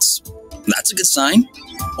 it fits. That's a good sign.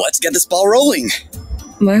 Let's get this ball rolling.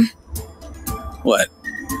 What?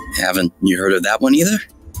 Haven't you heard of that one either?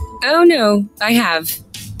 Oh no, I have.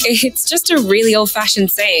 It's just a really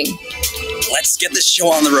old-fashioned saying. Let's get this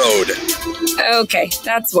show on the road. Okay,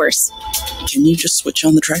 that's worse. Can you just switch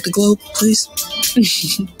on the tractoglobe, please?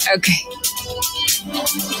 Okay.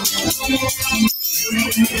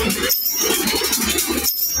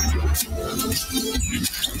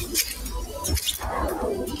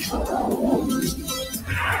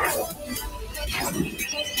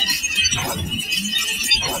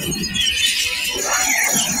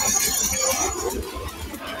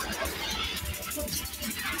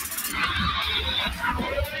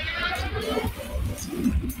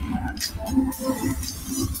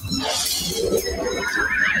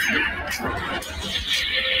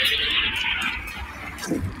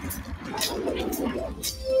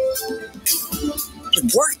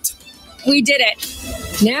 It worked! We did it!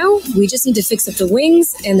 Now, we just need to fix up the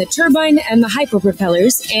wings, and the turbine, and the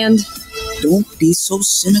hyperpropellers, and... Don't be so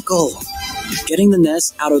cynical. Getting the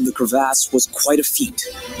nest out of the crevasse was quite a feat.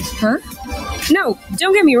 Huh? No,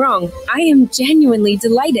 don't get me wrong. I am genuinely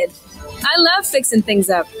delighted. I love fixing things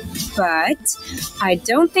up. But I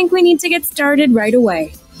don't think we need to get started right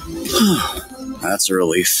away. That's a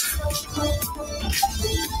relief.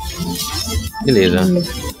 Beleza.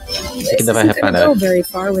 Isso aqui ainda vai reparar. Go very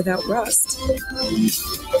far without rust.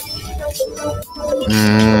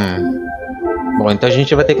 Bom, então a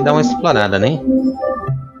gente vai ter que dar uma explorada, né?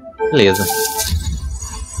 Beleza.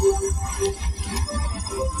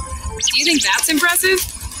 Do you think that's impressive?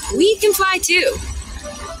 We can fly too.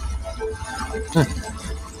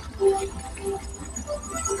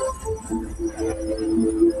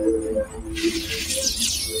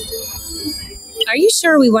 Are you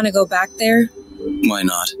sure we want to go back there? Why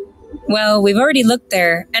not? Well, we've already looked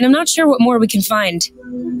there, and I'm not sure what more we can find.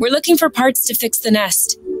 We're looking for parts to fix the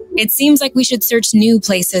nest. It seems like we should search new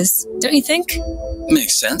places, don't you think?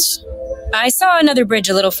 Makes sense. I saw another bridge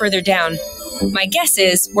a little further down. My guess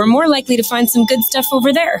is we're more likely to find some good stuff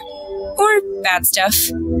over there. Or bad stuff.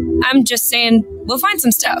 I'm just saying, we'll find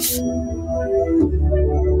some stuff.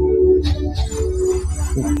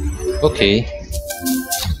 Ok.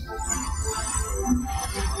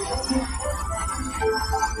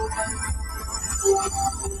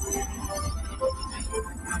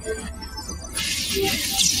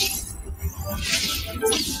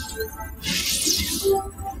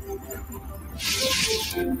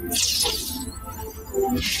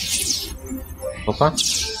 Opa.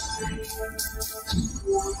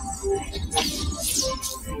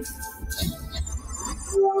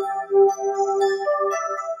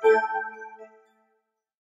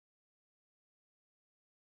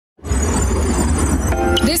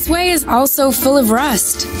 This way is also full of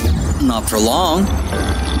rust. Not for long.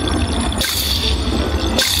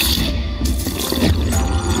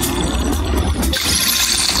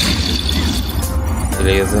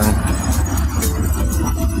 Beleza.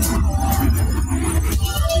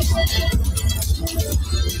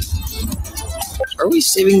 Are we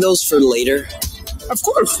saving those for later? Of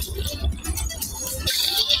course.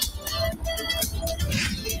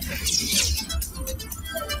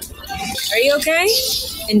 Are you okay?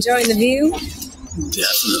 Enjoying the view?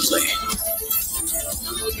 Definitely.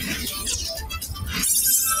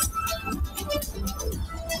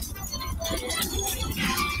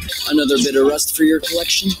 Another bit of rust for your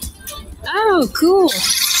collection? Oh, cool.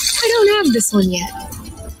 I don't have this one yet.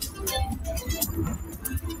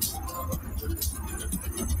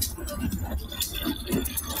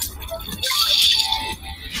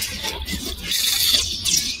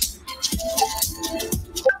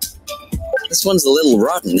 This one's a little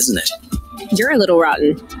rotten, isn't it? You're a little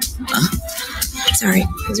rotten. Huh? Sorry,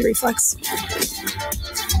 it was a reflex.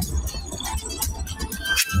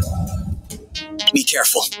 Be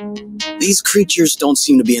careful. These creatures don't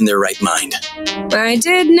seem to be in their right mind. I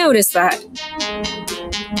did notice that.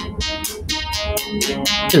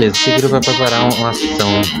 Beleza, segura para preparar uma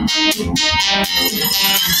ação.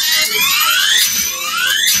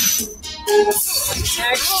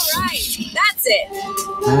 Alright, that's it.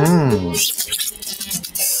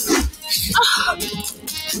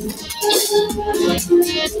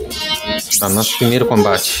 Tá, nosso primeiro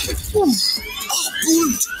combate.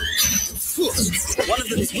 One of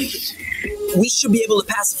them is weakened. We should be able to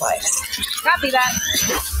pacify it. Copy that.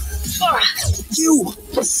 You!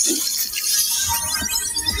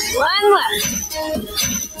 One left.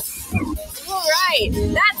 Alright,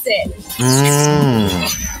 that's it.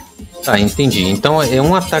 Tá, entendi. Então é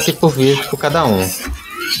um ataque por vez por cada um.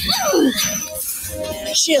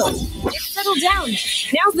 Chill. Settle down.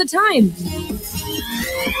 Now's the time.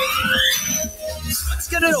 Let's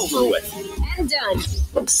get it over with. And done.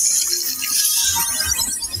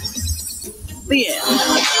 The end.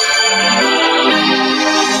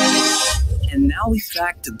 And now we're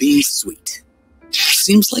back to being sweet.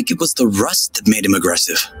 Seems like it was the rust that made him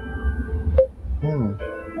aggressive.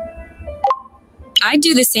 I'd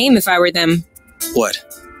do the same if I were them. What?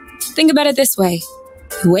 Think about it this way.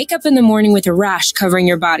 You wake up in the morning with a rash covering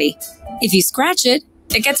your body. If you scratch it,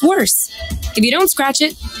 it gets worse. If you don't scratch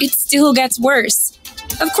it, it still gets worse.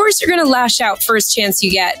 Of course you're gonna lash out first chance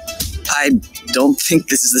you get. I don't think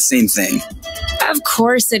this is the same thing. Of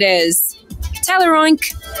course it is. Tell her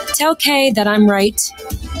Oink. Tell Kay that I'm right.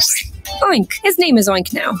 Oink. His name is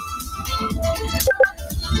Oink now.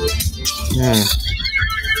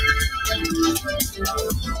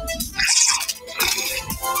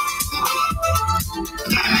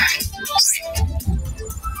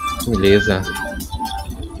 Beleza.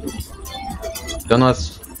 Então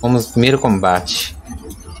nós fomos no primeiro combate.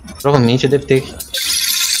 Provavelmente deve ter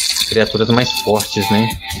criaturas mais fortes, né?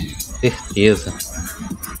 Certeza.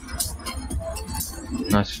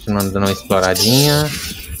 Nós continuamos dando uma exploradinha.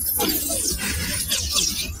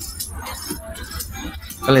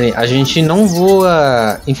 Galerinha, a gente não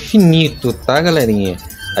voa infinito, tá, galerinha?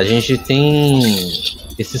 A gente tem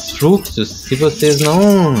esses fluxos. Se vocês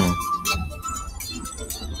não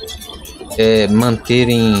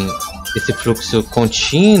manterem esse fluxo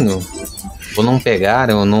contínuo, ou não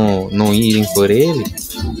pegarem, ou não irem por ele,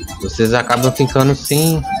 vocês acabam ficando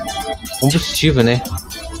sem combustível, né?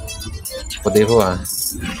 Pra poder voar.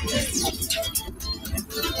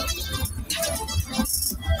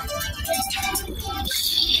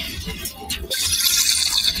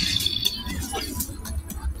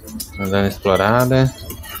 Vamos dar uma explorada.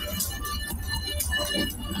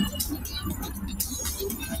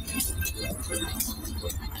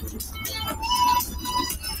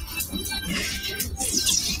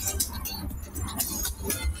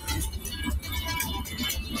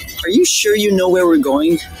 Are you sure you know where we're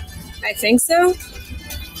going? I think so.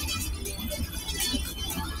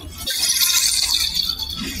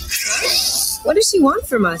 What does she want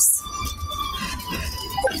from us?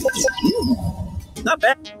 Not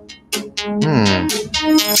bad.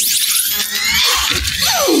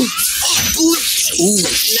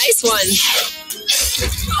 Nice one.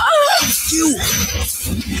 You!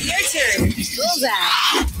 Your turn. Bullseye.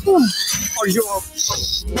 Are you...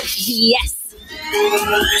 Yes.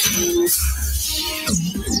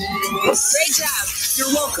 Great job.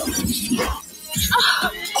 You're welcome.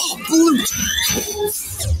 Oh, blue!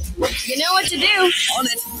 You know what to do. On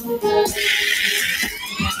it.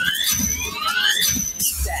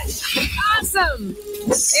 Awesome.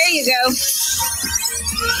 There you go.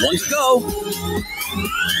 One to go.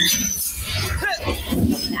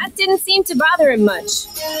 That didn't seem to bother him much.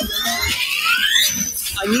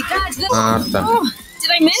 I need Dodge this. Ah, tá. Oh,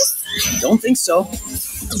 did I miss? Don't think so.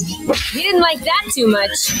 He didn't like that too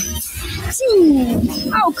much.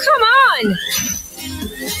 Oh, come on.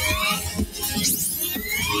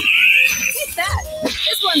 Hit that.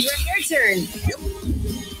 This one's your turn.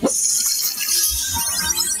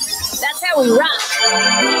 That's how we rock.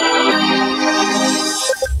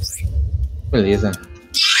 Beleza.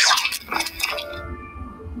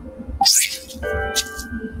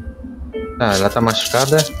 Tá, ela tá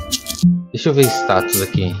machucada. Deixa eu ver status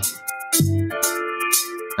aqui.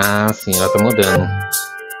 Ah, sim, ela tá mudando.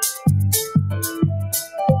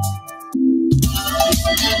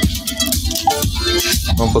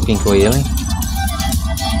 Vamos um pouquinho com ele.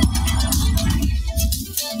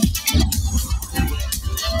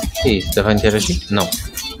 Que isso? Você vai interagir? Não.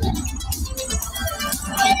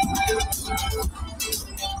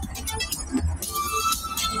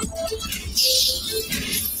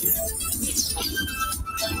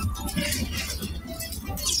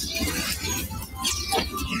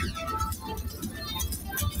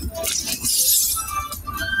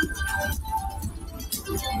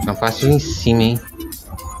 Tá fácil em cima, hein?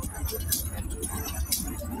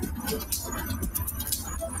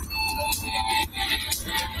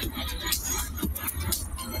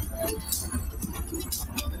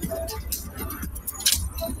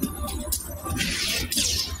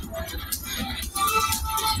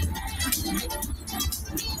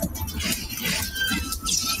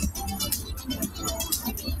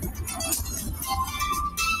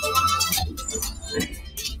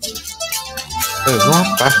 Eu vi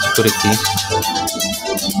uma parte por aqui.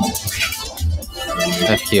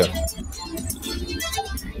 Aqui, ó.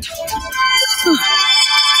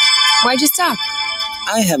 Why'd you stop?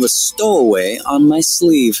 I have a stowaway on my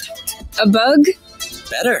sleeve. A bug?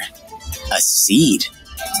 Better. A seed.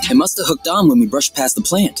 It must have hooked on when we brushed past the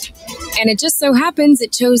plant. And it just so happens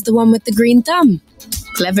it chose the one with the green thumb.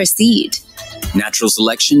 Clever seed. Natural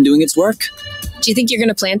selection doing its work. Do you think you're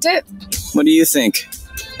gonna plant it? What do you think?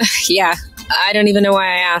 Yeah, I don't even know why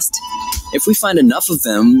I asked. If we find enough of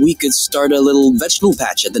them, we could start a little vegetable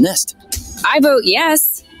patch at the nest. I vote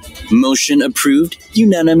yes. Motion approved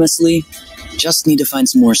unanimously. Just need to find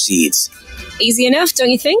some more seeds. Easy enough, don't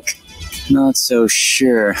you think? Not so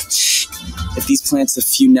sure. If these plants have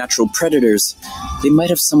few natural predators, they might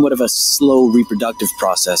have somewhat of a slow reproductive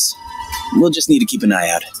process. We'll just need to keep an eye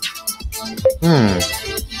out.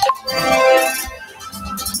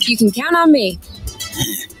 You can count on me.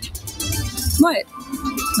 What?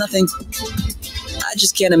 Nothing. I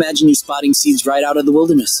just can't imagine you spotting seeds right out of the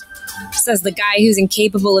wilderness. Says the guy who's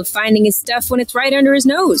incapable of finding his stuff when it's right under his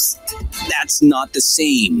nose. That's not the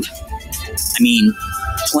same. I mean,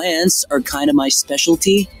 plants are kind of my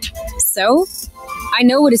specialty. So? I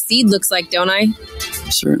know what a seed looks like, don't I?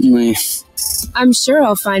 Certainly. I'm sure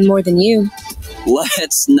I'll find more than you.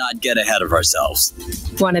 Let's not get ahead of ourselves.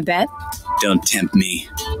 Wanna bet? Don't tempt me.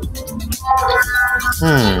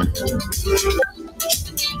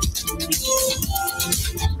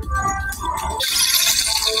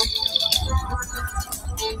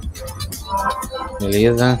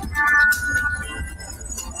 Beleza.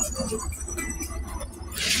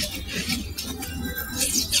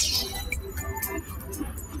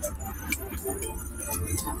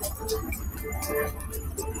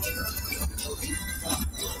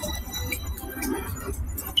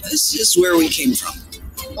 This is where we came from.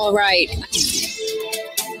 All right.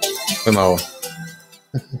 Foi mal.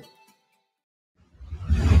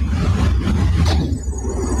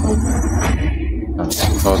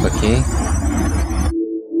 Volta aqui.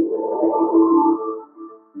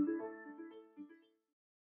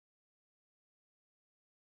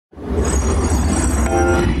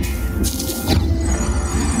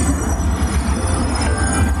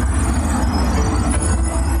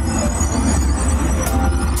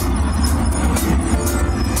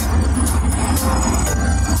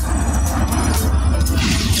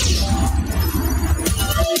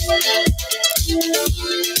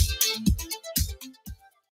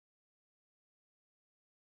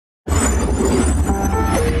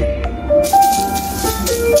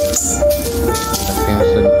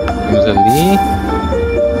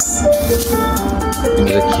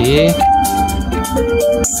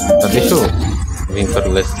 Tá, deixa eu vir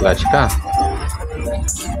para esse lado de cá.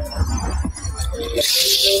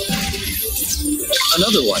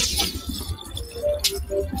 Another one.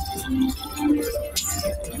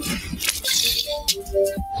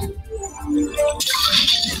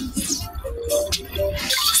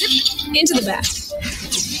 Zip into the bath.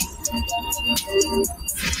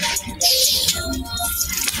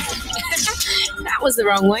 That was the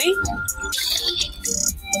wrong way.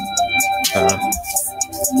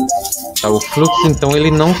 Tá, o fluxo então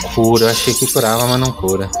ele não cura. Eu achei que curava, mas não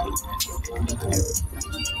cura.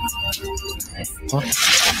 Ó.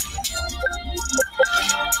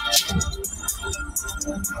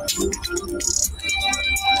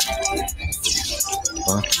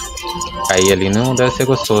 Ó. Cair ali não deve ser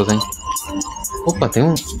gostoso, hein? Opa, tem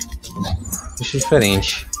um bicho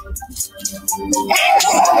diferente.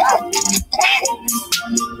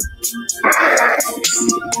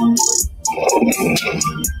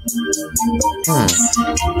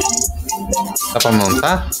 Dá pra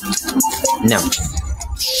montar? Não.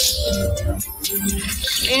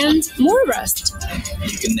 And more rust.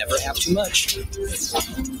 You can never have too much.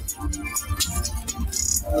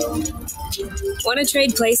 Want to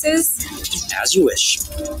trade places? As you wish.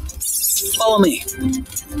 Follow me.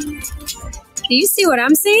 Do you see what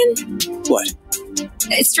I'm seeing? What?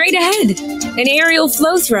 Straight ahead. An aerial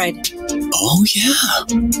flow thread. Oh, yeah.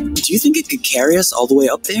 Do you think it could carry us all the way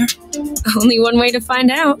up there? Only one way to find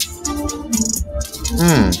out.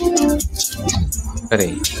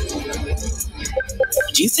 Peraí.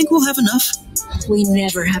 Do you think we'll have enough? We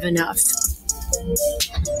never have enough.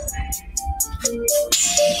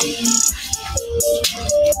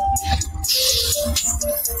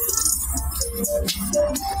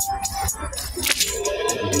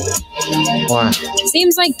 Ué.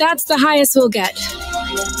 Seems like that's the highest we'll get.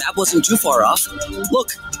 That wasn't too far off.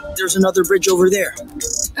 Look, there's another bridge over there.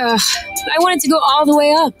 I wanted to go all the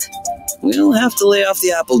way up. We'll have to lay off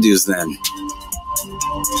the apple juice then.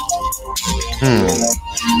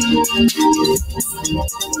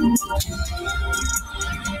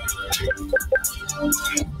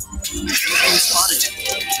 Spotted.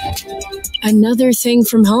 Another thing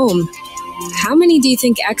from home. How many do you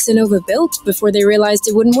think Axonova built before they realized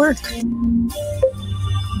it wouldn't work?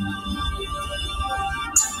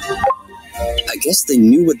 I guess they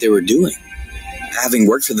knew what they were doing. Having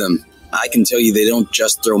worked for them, I can tell you they don't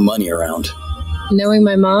just throw money around. Knowing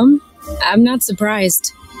my mom, I'm not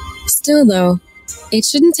surprised. Still, though, it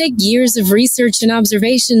shouldn't take years of research and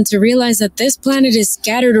observation to realize that this planet is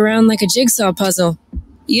scattered around like a jigsaw puzzle.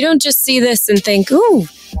 You don't just see this and think, ooh,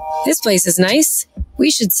 this place is nice. We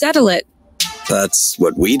should settle it. That's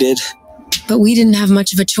what we did. But we didn't have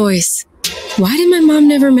much of a choice. Why did my mom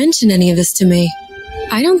never mention any of this to me?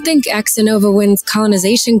 I don't think Axonova wins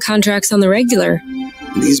colonization contracts on the regular.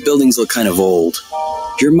 These buildings look kind of old.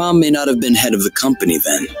 Your mom may not have been head of the company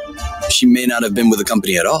then. She may not have been with the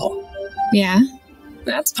company at all. Yeah,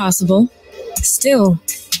 that's possible. Still,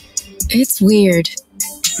 it's weird.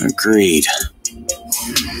 Agreed.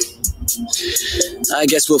 I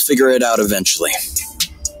guess we'll figure it out eventually.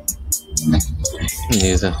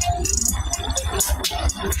 Beleza.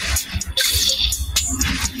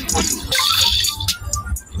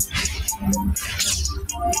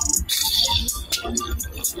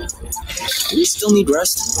 Do we still need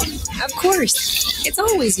rest? Of course. It's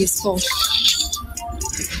always useful.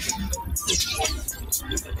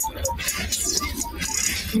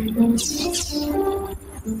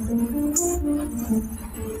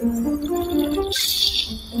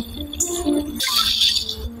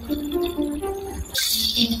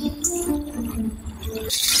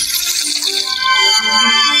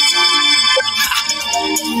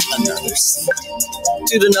 Another seat.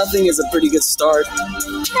 2-0 is a pretty good start.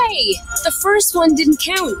 Hey, the first one didn't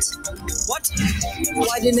count. What?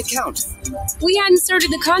 Why didn't it count? We hadn't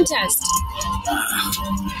started the contest.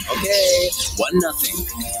 Okay,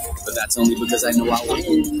 1-0. But that's only because I know I'll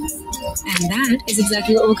win. And that is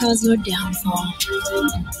exactly what will cause your downfall.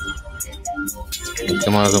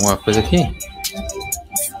 Tem mais alguma coisa aqui?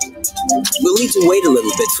 We'll need to wait a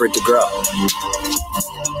little bit for it to grow.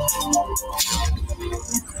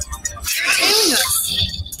 Tailing us.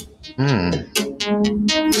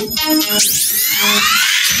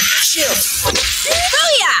 Chill.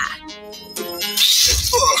 Booyah!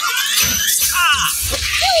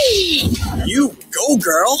 You go,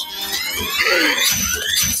 girl.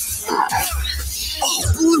 Oh,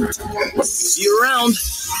 Lute. See you around.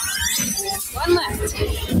 One left.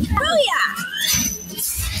 Booyah!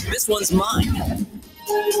 This one's mine.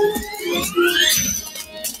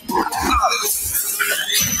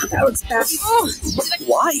 That looks bad. Oh,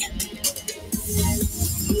 Why?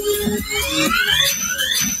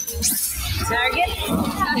 Target.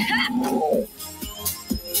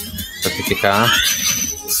 Pra ficar.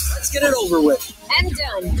 Let's get it over with. I'm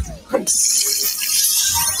done.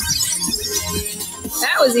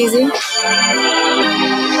 That was easy.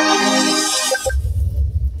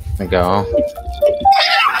 Legal.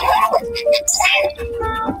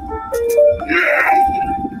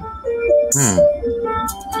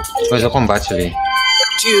 Coisa ao combate ali.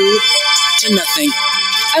 2-0.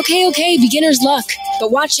 Okay, beginner's luck.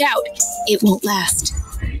 But watch out. It won't last.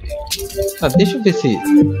 Ah, deixa eu ver se...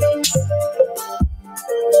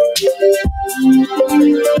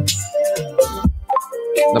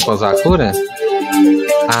 Dá pra usar a cura?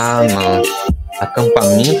 Ah, não.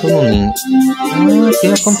 Acampamento no ninho. Ah,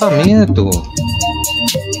 tem acampamento.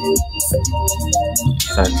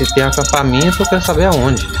 Tá, se tem acampamento, eu quero saber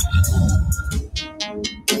aonde.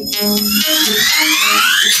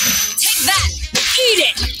 Take that! Eat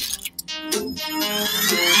it!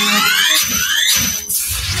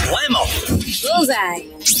 Blammo! Bullseye.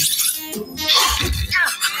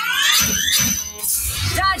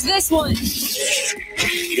 Dodge this one.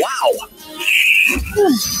 Wow!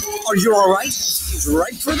 Are you alright? He's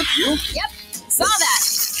right for the view? Yep, saw that.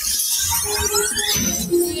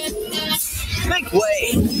 Make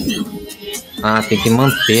way! Ah, tem que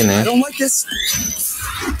manter, I né? don't like this.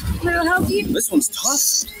 That'll help you. This one's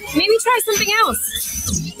tough. Maybe try something else.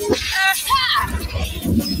 Aha!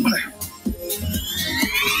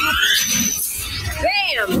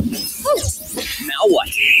 Bam! Whew. Now what?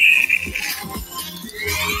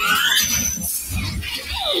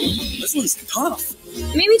 This one's tough.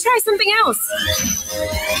 Maybe try something else.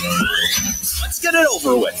 Let's get it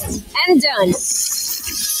over with. And done.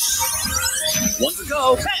 One to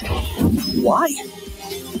go. Hey. Why?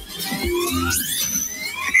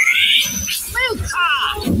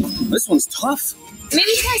 Ah, this one's tough.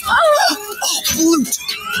 Maybe try. Oh! Oh, lute.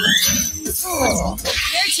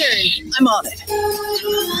 Your turn. I'm on it.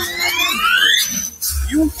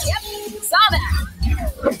 You? Yep, saw that.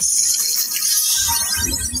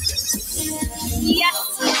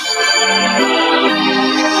 Yes.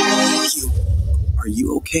 Are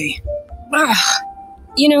you okay?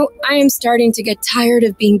 You know, I am starting to get tired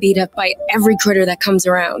of being beat up by every critter that comes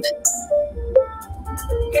around.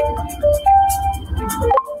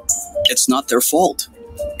 It's not their fault.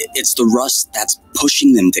 It's the rust that's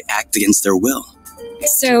pushing them to act against their will.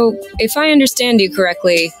 So, if I understand you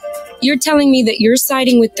correctly, you're telling me that you're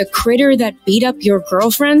siding with the critter that beat up your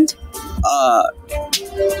girlfriend?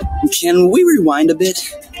 Can we rewind a bit?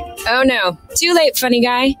 Oh no, too late, funny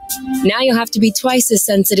guy. Now you'll have to be twice as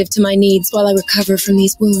sensitive to my needs while I recover from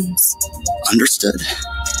these wounds. Understood.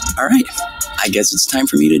 All right. I guess it's time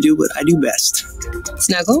for me to do what I do best.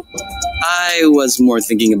 Snuggle? I was more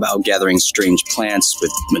thinking about gathering strange plants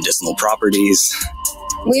with medicinal properties.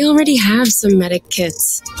 We already have some medic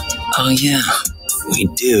kits. Oh yeah, we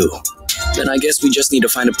do. Then I guess we just need to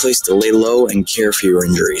find a place to lay low and care for your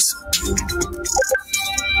injuries.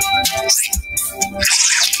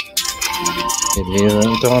 Beleza,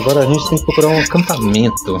 então agora a gente tem que procurar um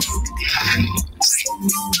acampamento.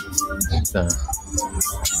 Tá.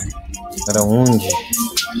 Para onde?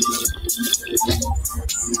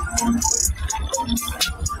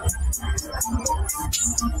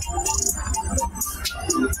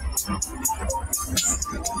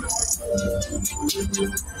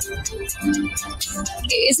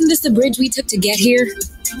 Isn't this the bridge we took to get here?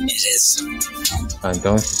 It is. Ah,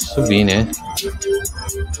 então subir, né?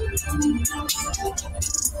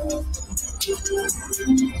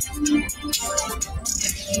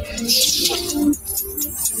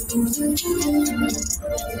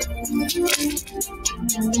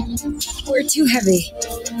 We're too heavy.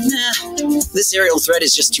 Nah, this aerial thread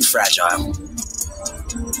is just too fragile.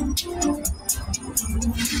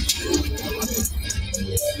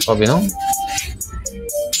 Sobe não?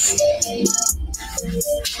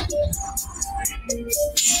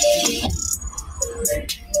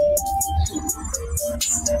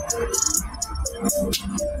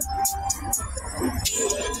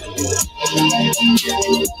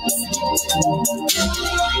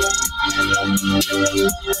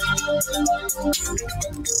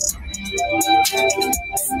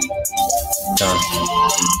 Tá.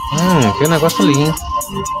 Tem um negócio ali, hein?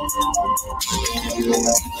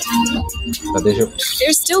 Tá, deixa eu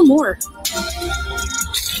There's still more.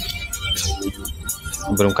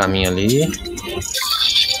 abrir um caminho ali. Aí.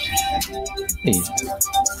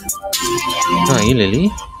 Tem uma ilha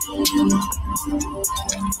ali?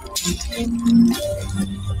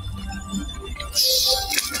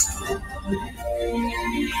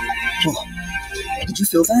 Oh, did you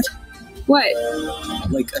feel that? What?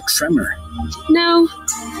 Like a tremor. No,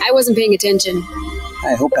 I wasn't paying attention.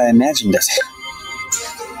 I hope I imagined it.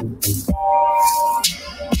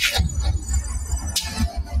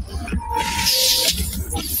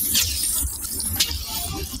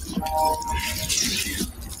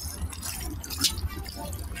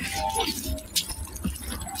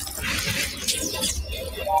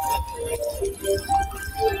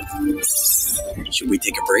 Should we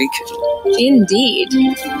take a break? Indeed.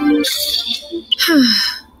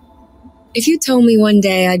 If you told me one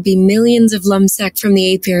day I'd be millions of lumsec from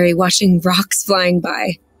the apiary watching rocks flying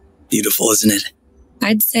by, Beautiful, isn't it?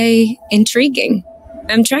 I'd say intriguing.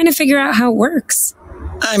 I'm trying to figure out how it works.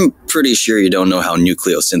 I'm pretty sure you don't know how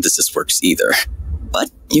nucleosynthesis works either. But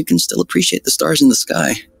you can still appreciate the stars in the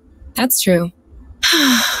sky. That's true.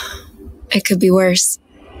 It could be worse.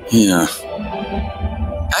 Yeah.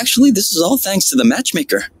 Actually, this is all thanks to the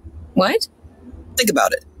matchmaker. What? Think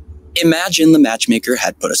about it. Imagine the matchmaker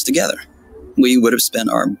had put us together. We would have spent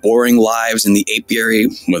our boring lives in the apiary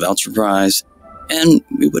without surprise, and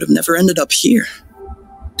we would have never ended up here,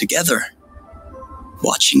 together,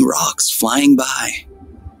 watching rocks flying by.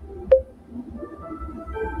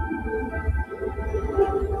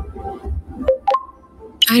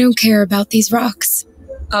 I don't care about these rocks.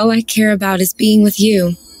 All I care about is being with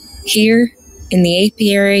you, here, in the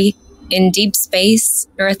apiary, in deep space,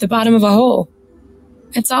 or at the bottom of a hole.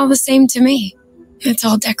 It's all the same to me. It's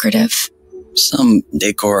all decorative. Some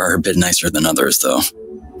decor are a bit nicer than others, though.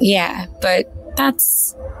 Yeah, but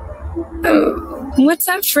that's... what's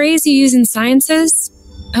that phrase you use in sciences?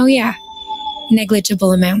 Oh yeah,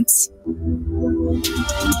 negligible amounts.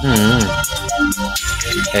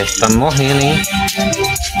 Essa tá morrendo, hein?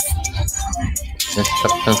 Essa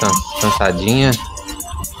tá cansadinha.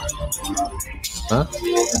 Hã?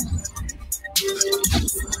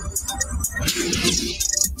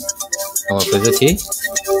 Alguma coisa aqui?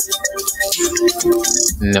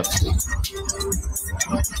 Não.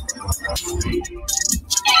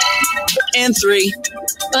 And 3.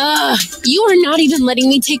 You are not even letting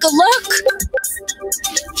me take a look.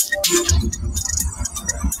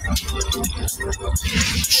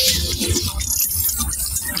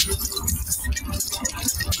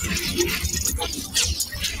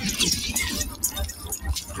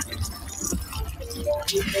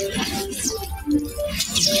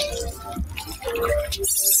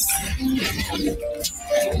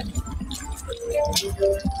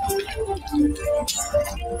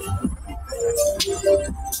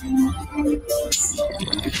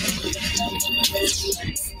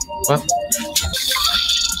 What?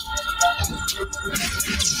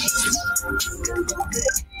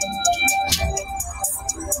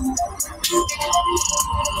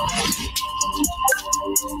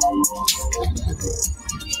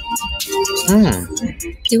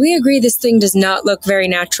 Do we agree this thing does not look very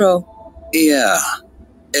natural? Yeah.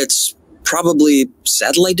 It's probably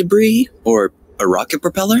satellite debris or a rocket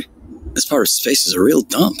propeller. This part of space is a real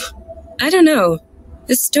dump. I don't know.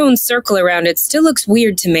 This stone circle around it still looks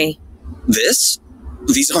weird to me. This?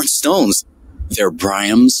 These aren't stones. They're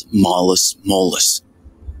Bryums mollis.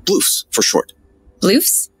 Bloofs, for short.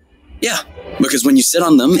 Bloofs? Yeah, because when you sit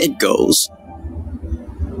on them, it goes.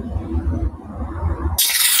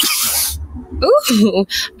 Ooh,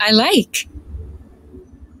 I like.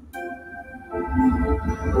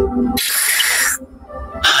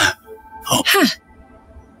 Oh.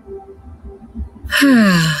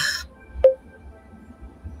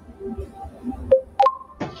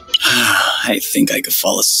 I think I could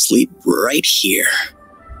fall asleep right here.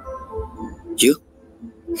 You?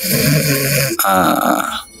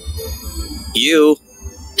 You?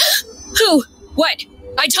 Who? What?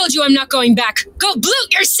 I told you I'm not going back. Go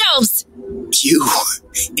bloot yourselves! You.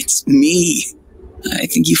 It's me. I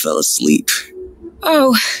think you fell asleep.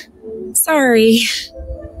 Oh, sorry.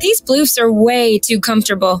 These bloofs are way too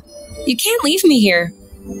comfortable. You can't leave me here.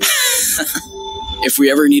 If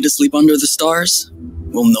we ever need to sleep under the stars,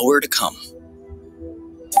 we'll know where to come.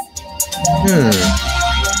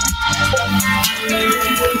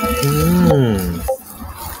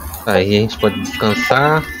 Aí a gente pode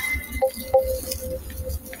descansar.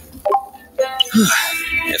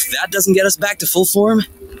 If that doesn't get us back to full form,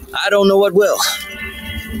 I don't know what will.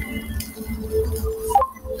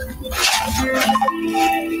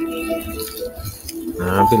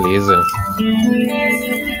 Ah, beleza.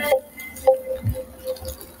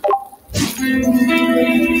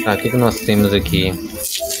 Tá, o que nós temos aqui?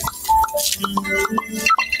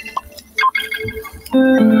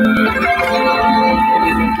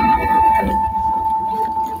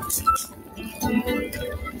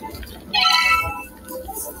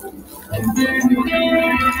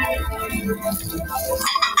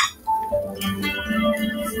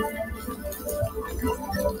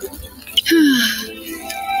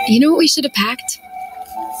 You know what we should have packed?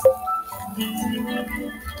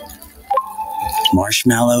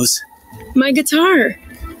 Marshmallows? My guitar.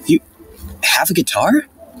 You have a guitar?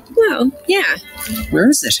 Well, yeah. Where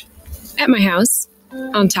is it? At my house.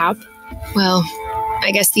 On top. Well,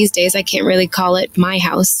 I guess these days I can't really call it my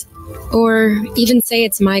house. Or even say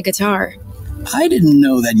it's my guitar. I didn't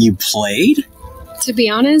know that you played. To be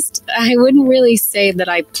honest, I wouldn't really say that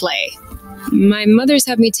I play. My mother's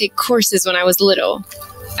had me take courses when I was little.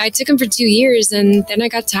 I took them for 2 years and then I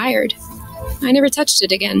got tired. I never touched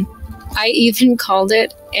it again. I even called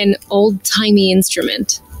it an old-timey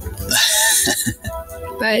instrument.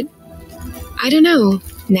 But I don't know.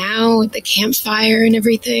 Now, with the campfire and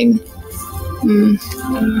everything,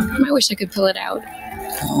 I wish I could pull it out.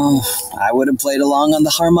 Oh, I would have played along on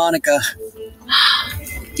the harmonica.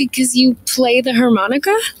 Because you play the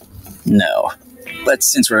harmonica? No. But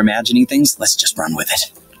since we're imagining things, let's just run with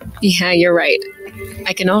it. Yeah, you're right.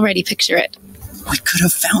 I can already picture it. We could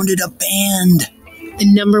have founded a band. The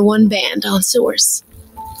 #1 band on Source.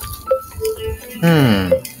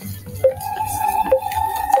 A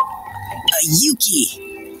Yuki.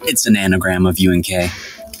 It's an anagram of U and K.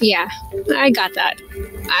 Yeah, I got that.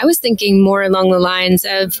 I was thinking more along the lines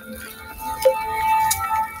of...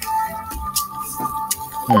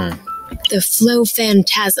 The Flow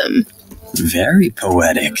Phantasm. Very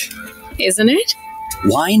poetic. Isn't it?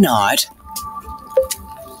 Why not?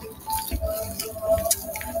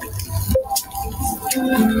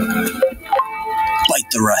 Bite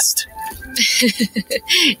the rust.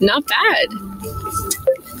 Not bad.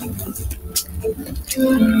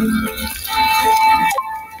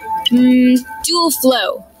 Dual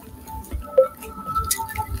flow.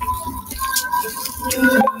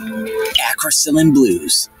 Acrocillin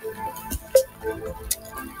blues.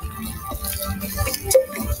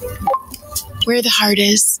 Where the heart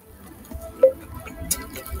is.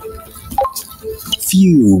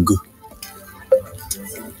 Fugue.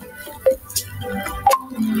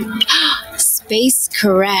 Space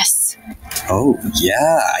caress. Oh,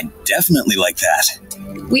 yeah, I definitely like that.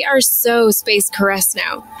 We are so space caress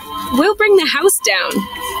now. We'll bring the house down.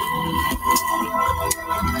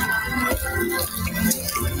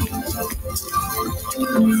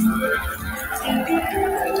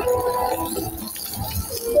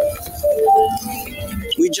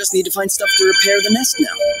 We just need to find stuff to repair the nest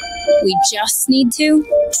now. We just need to?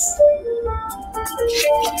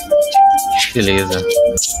 Beleza.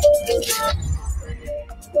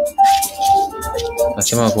 Nós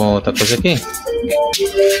temos alguma outra coisa aqui?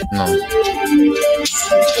 Não.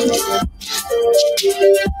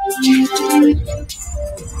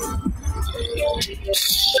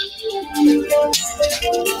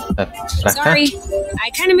 Pra cá? Sorry,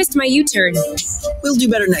 I kind of missed my U-turn. We'll do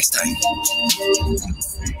better next time.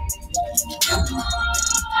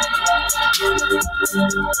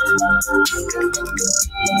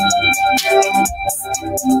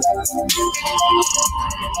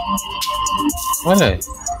 Olha aí.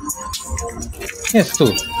 Quem és tu?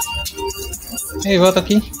 Ei, volta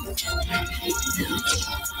aqui.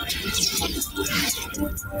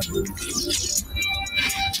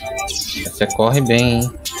 Você corre bem,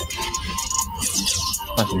 hein?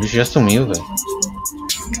 Nossa, o bicho já sumiu, velho.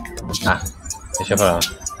 Ah, deixa pra lá.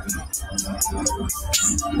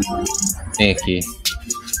 Tem aqui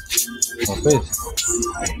uma coisa?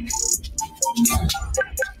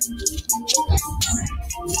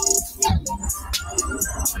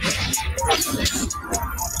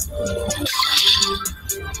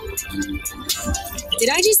 Did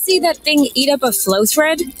I just see that thing eat up a flow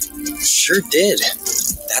thread? Sure did.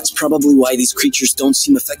 That's probably why these creatures don't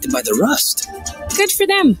seem affected by the rust. Good for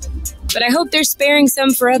them. But I hope they're sparing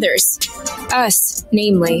some for others. Us,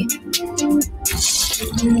 namely.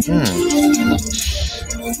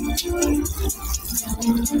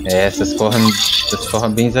 É, essas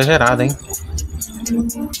correm bem exageradas, hein?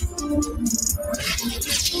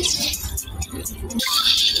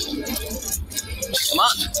 Come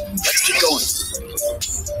on, let's keep going.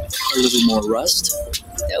 A little more rust.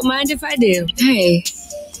 Don't mind if I do. Hey,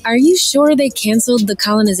 are you sure they canceled the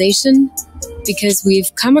colonization? Because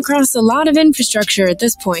we've come across a lot of infrastructure at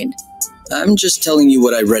this point. I'm just telling you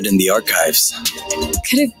what I read in the archives.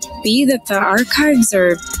 Could it be that the archives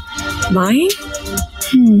are lying?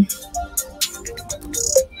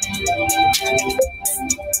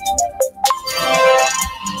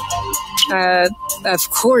 Of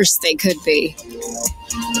course they could be.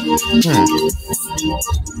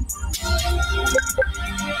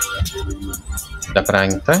 Dá pra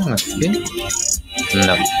entrar aqui?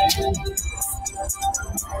 Não.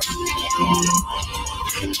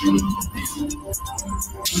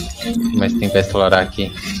 O que mais tem pra explorar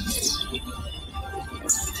aqui?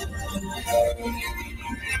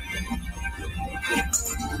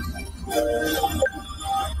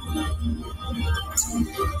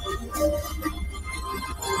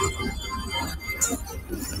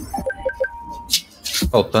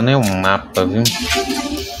 Faltando é um mapa, viu?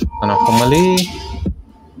 Tá na forma ali.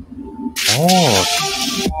 Oh!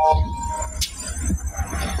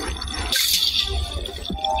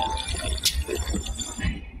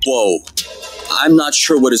 Whoa. I'm not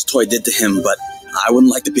sure what his toy did to him, but I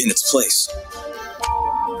wouldn't like to be in its place.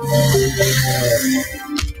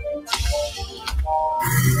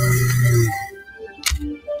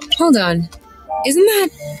 Hold on. Isn't that...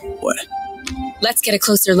 What? Let's get a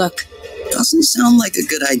closer look. Doesn't sound like a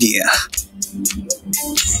good idea.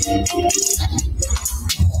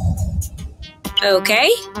 Okay.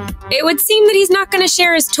 It would seem that he's not going to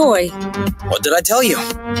share his toy. What did I tell you?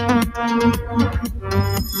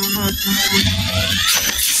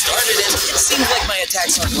 Started it. It seems like my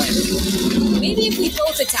attacks aren't landing. Maybe if we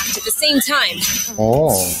both attacked at the same time.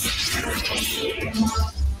 Oh!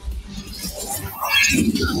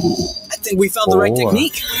 I think we found the right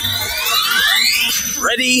technique.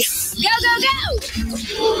 Ready? Go, go, go!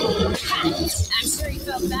 I'm sure he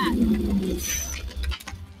felt that.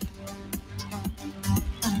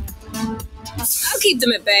 I'll keep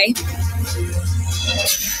them at bay.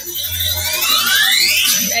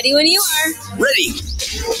 Ready when you are. Ready.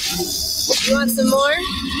 You want some more?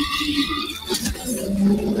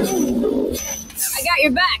 I got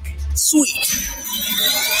your back. Sweet.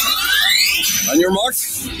 On your mark.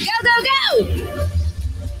 Go, go, go!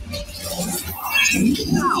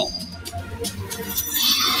 Ow.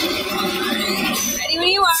 Ready when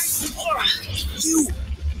you are. You.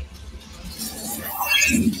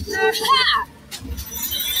 Aha!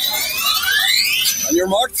 On your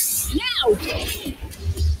mark. Now!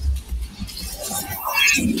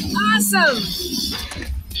 Awesome!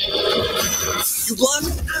 You block.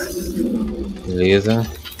 Beleza.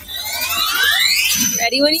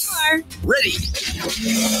 Ready when you are. Ready.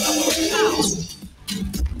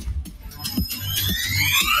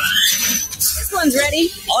 This one's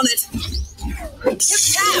ready. On it.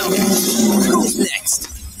 Kapow! Who's next?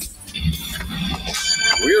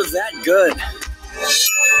 We're that good.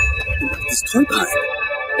 This toy behind.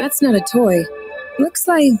 That's not a toy. Looks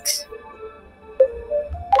like...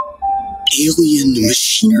 Alien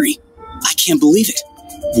machinery. I can't believe it.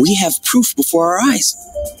 We have proof before our eyes.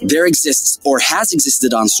 There exists, or has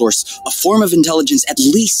existed on Source, a form of intelligence at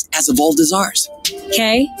least as evolved as ours.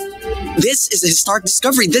 Kay? This is a historic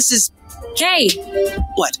discovery. This is... Kay!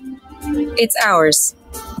 What? It's ours.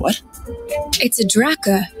 What? It's a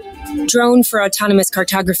Draca. Drone for autonomous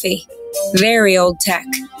cartography. Very old tech.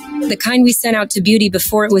 The kind we sent out to Beauty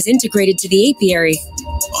before it was integrated to the apiary.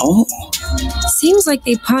 Oh. Seems like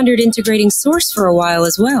they pondered integrating Source for a while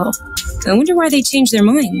as well. I wonder why they changed their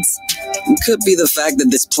minds. Could be the fact that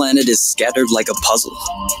this planet is scattered like a puzzle.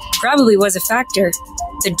 Probably was a factor.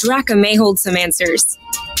 The Draca may hold some answers.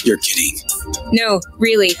 You're kidding. No,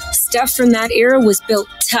 really. Stuff from that era was built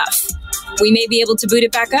tough. We may be able to boot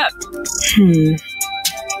it back up.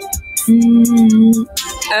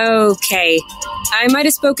 Okay. I might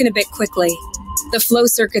have spoken a bit quickly. The flow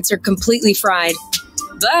circuits are completely fried.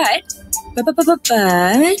 But,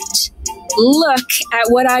 look at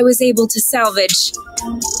what I was able to salvage.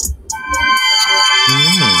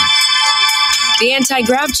 The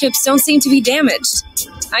anti-grav chips don't seem to be damaged.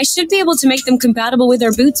 I should be able to make them compatible with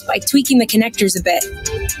our boots by tweaking the connectors a bit.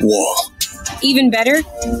 Whoa. Even better,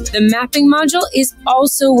 the mapping module is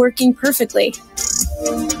also working perfectly.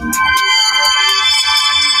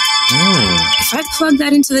 If I plug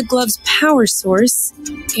that into the glove's power source,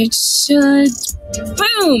 it should...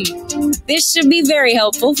 Boom! This should be very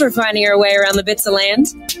helpful for finding our way around the bits of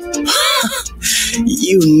land.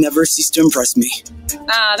 You never cease to impress me.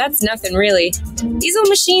 That's nothing really. These old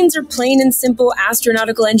machines are plain and simple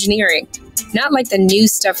astronautical engineering. Not like the new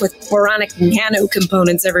stuff with boronic nano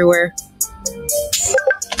components everywhere.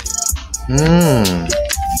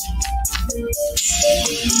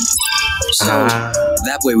 So,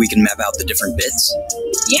 that way we can map out the different bits.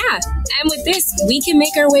 Yeah, and with this, we can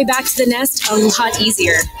make our way back to the nest a lot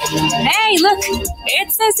easier. Hey, look!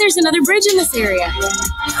 It says there's another bridge in this area.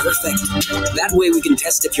 Perfect. That way we can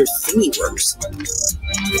test if your thingy works.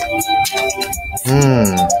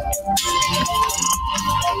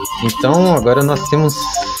 Então agora nós temos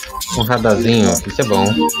um radarzinho, isso é bom.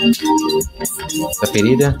 Tá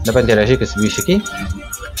ferida? Dá pra interagir com esse bicho aqui?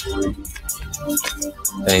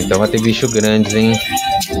 Então vai ter bicho grandes, hein?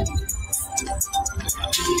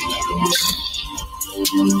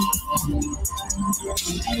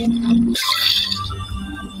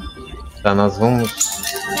 Tá, nós vamos...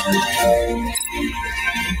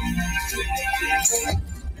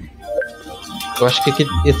 Eu acho que aqui,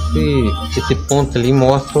 esse ponto ali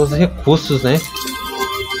mostra os recursos, né?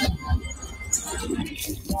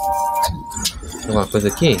 Tem alguma coisa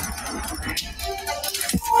aqui?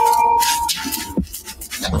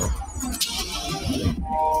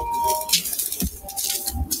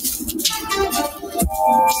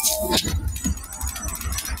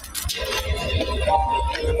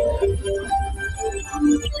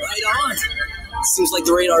 Right on. Seems like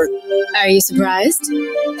the radar. Are you surprised?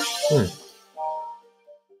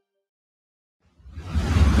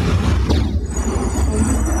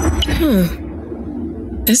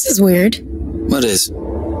 This is weird. What is?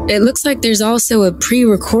 It looks like there's also a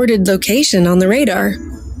pre-recorded location on the radar.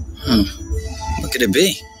 What could it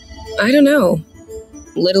be? I don't know.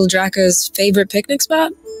 Little Draco's favorite picnic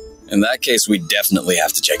spot? In that case, we definitely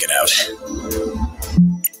have to check it out.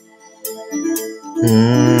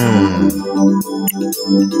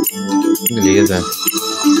 Beleza.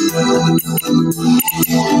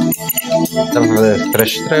 Dá pra fazer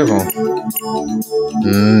Fresh Travel?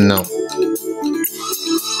 Não.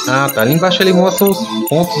 Ah, tá. Ali embaixo ele mostra os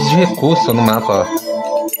pontos de recurso no mapa, ó.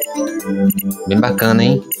 Bem bacana,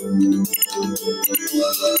 hein?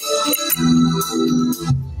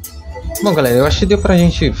 Bom, galera, eu acho que deu pra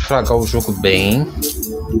gente fragar o jogo bem.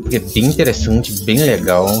 Porque é bem interessante, bem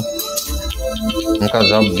legal. Um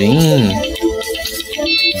casal bem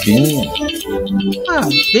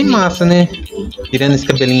massa, né? Tirando esse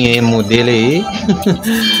cabelinho emo dele aí.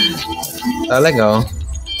 Tá legal.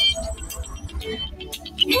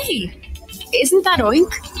 Hey, isn't that Oink?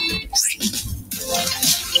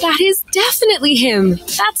 That is definitely him.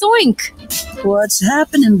 That's Oink. What's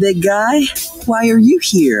happening, big guy? Why are you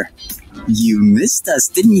here? You missed us,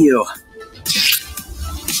 didn't you?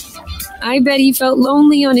 I bet he felt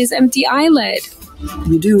lonely on his empty islet.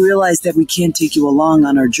 You do realize that we can't take you along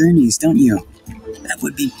on our journeys, don't you? That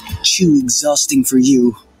would be too exhausting for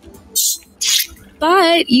you.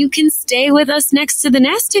 But you can stay with us next to the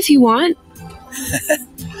nest if you want.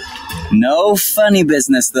 No funny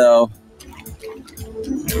business, though.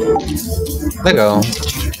 Legal.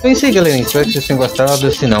 É isso aí, galerinha. Espero que vocês tenham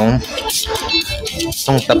gostado. Se não,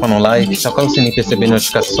 dá um tapa no like, toca o sininho para receber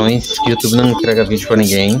notificações, que o YouTube não entrega vídeo para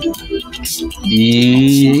ninguém.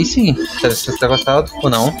 E sim, se vocês tenham gostado ou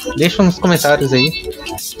não, deixa nos comentários aí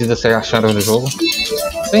o que vocês acharam do jogo.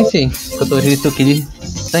 Então, sim, eu tô aqui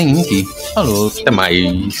saindo aqui. Falou, até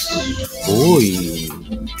mais. Fui.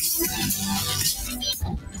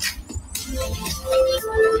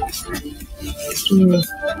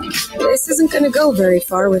 This isn't gonna go very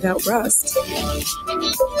far without Rust.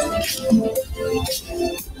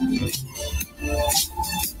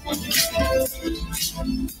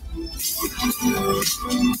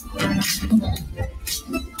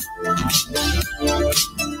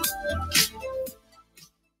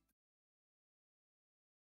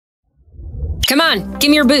 Come on, give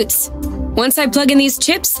me your boots. Once I plug in these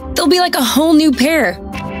chips, they'll be like a whole new pair.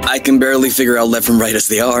 I can barely figure out left from right as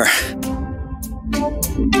they are.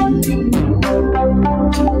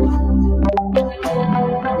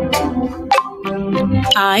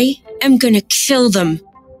 I am gonna kill them.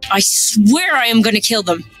 I swear I am gonna kill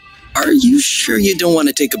them. Are you sure you don't want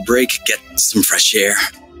to take a break, get some fresh air?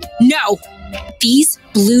 No! These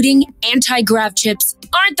bloating anti-grav chips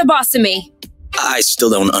aren't the boss of me. I still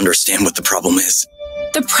don't understand what the problem is.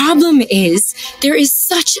 The problem is, there is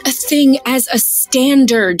such a thing as a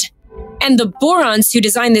standard. And the Borons who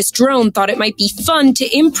designed this drone thought it might be fun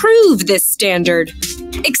to improve this standard.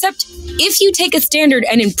 Except, if you take a standard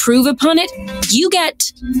and improve upon it, you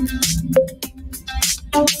get...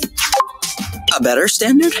 A better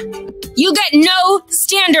standard? You get no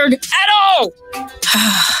standard at all!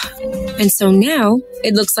 And so now,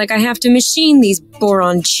 it looks like I have to machine these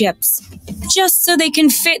boron chips. Just so they can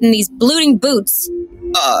fit in these bloating boots.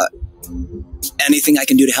 Anything I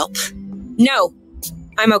can do to help? No.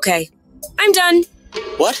 I'm okay. I'm done.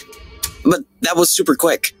 What? But that was super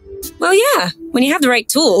quick. Well, yeah, when you have the right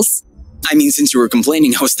tools. I mean, since you were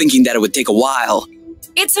complaining, I was thinking that it would take a while.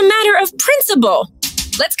 It's a matter of principle.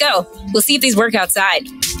 Let's go. We'll see if these work outside.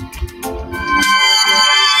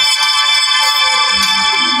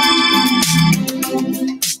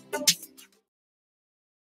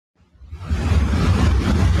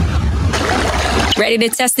 Ready to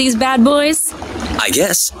test these bad boys? I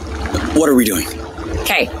guess. What are we doing?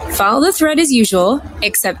 Okay, follow the thread as usual,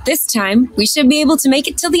 except this time we should be able to make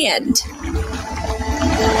it till the end.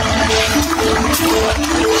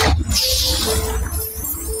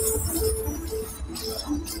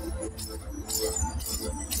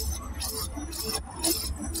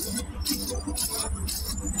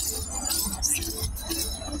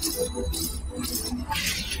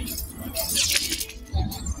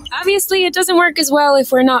 Obviously, it doesn't work as well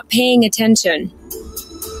if we're not paying attention.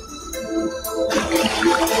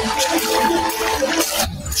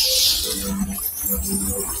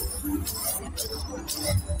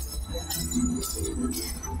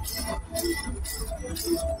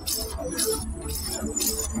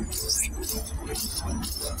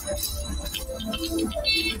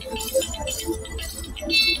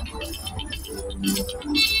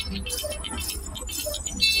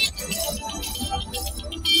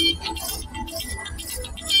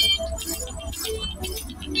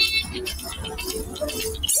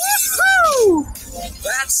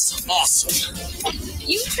 That's awesome.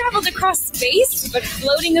 You traveled across space, but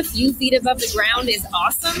floating a few feet above the ground is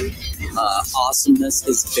awesome? Awesomeness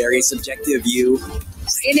is very subjective, you.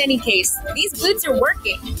 In any case, these boots are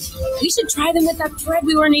working. We should try them with that thread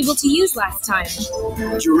we weren't able to use last time.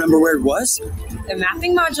 Do you remember where it was? The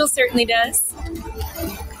mapping module certainly does.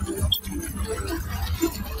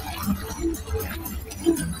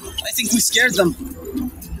 I think we scared them.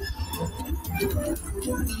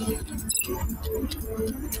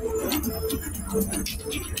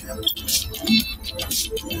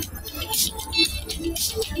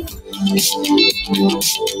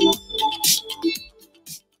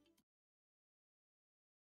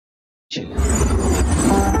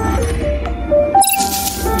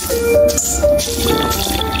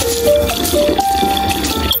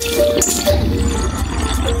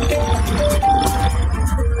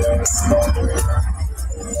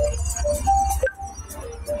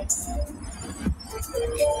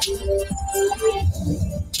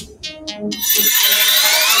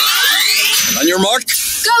 On your mark.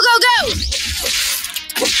 Go, go, go!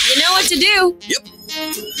 You know what to do. Yep.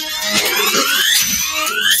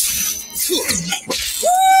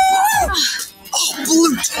 Oh,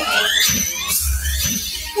 lute.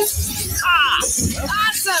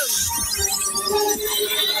 Awesome!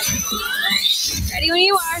 Ready when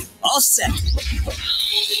you are. All set.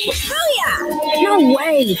 Oh yeah! No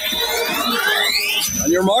way!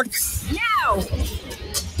 On your mark. Now!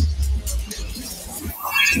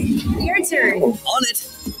 Your turn. On it.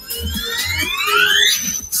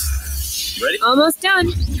 Ready? Almost done.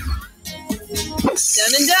 Done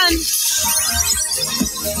and done.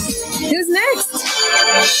 Who's next?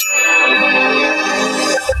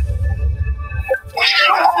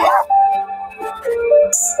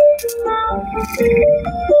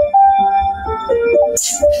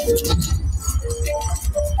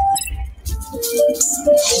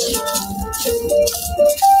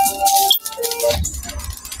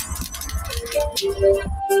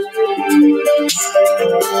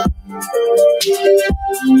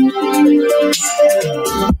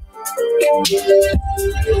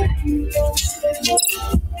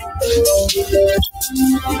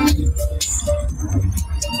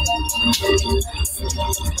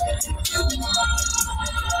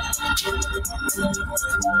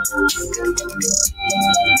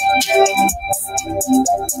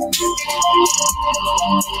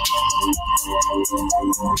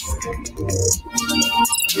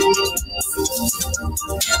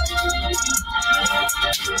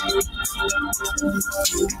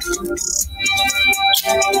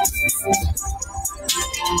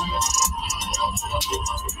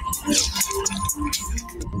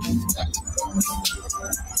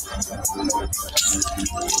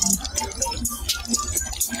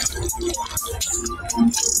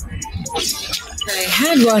 I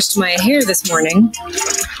had washed my hair this morning.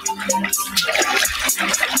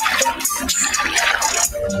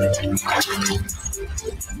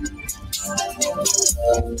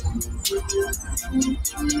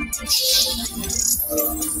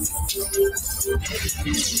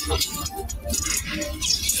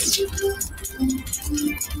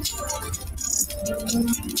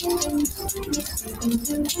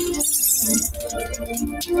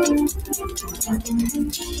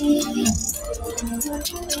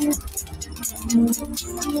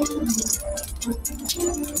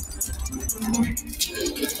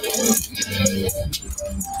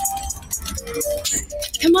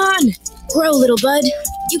 Come on, grow, little bud.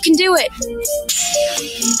 You can do it.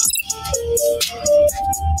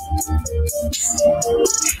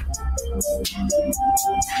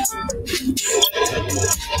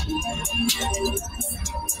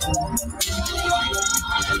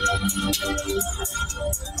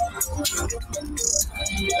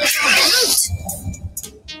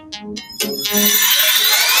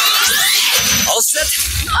 All set.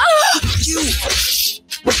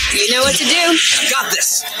 You know what to do. Got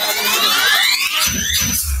this.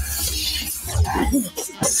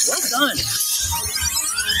 Well done.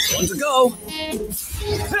 One to go.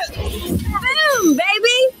 Boom,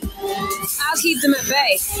 baby! I'll keep them at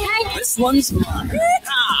bay. Hey. This one's mine.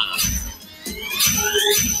 Ah.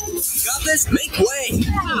 Got this? Make way.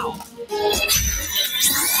 Ow.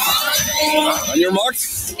 On your mark.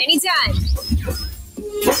 Anytime.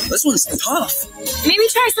 This one's tough. Maybe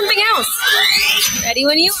try something else. Ready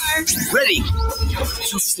when you are. Ready.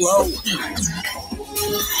 Too slow.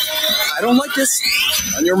 I don't like this.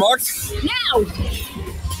 On your mark. Now.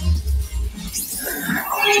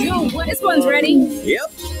 No, this one's ready.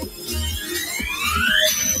 Yep.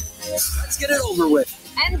 Let's get it over with.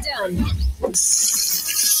 And done.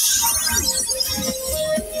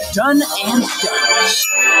 Done and done.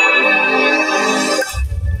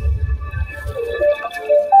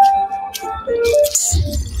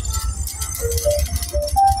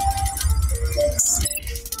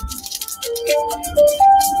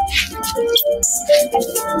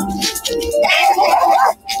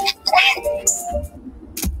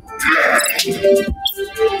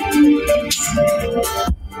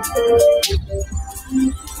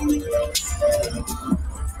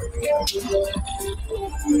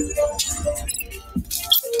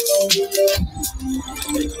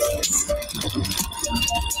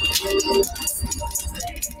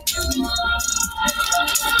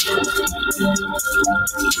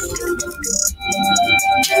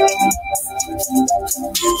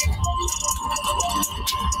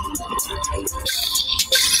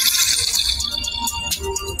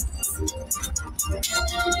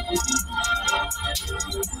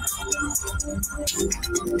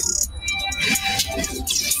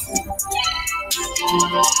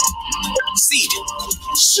 Seed.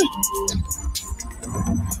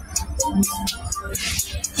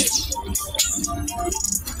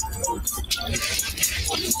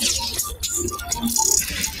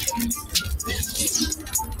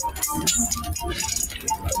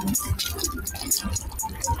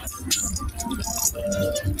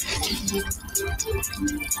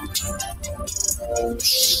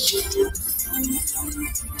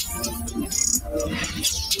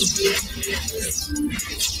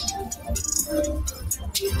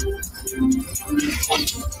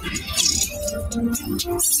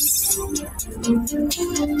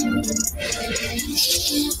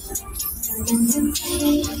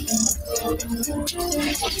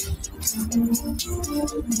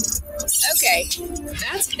 Okay,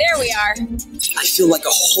 there we are. I feel like a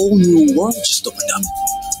whole new world just opened up.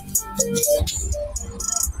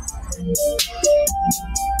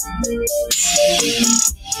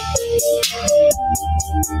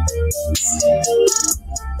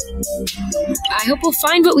 I hope we'll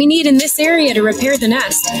find what we need in this area to repair the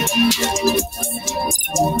nest.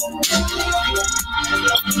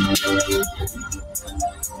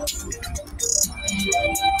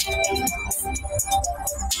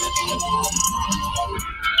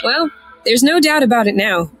 Well, there's no doubt about it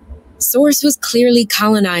now. Source was clearly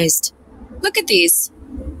colonized. Look at these.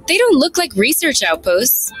 They don't look like research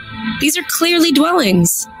outposts. These are clearly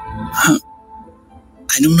dwellings. Huh.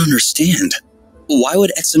 I don't understand. Why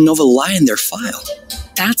would Exonova lie in their file?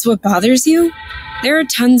 That's what bothers you? There are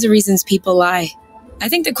tons of reasons people lie. I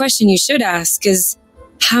think the question you should ask is,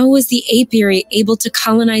 how was the apiary able to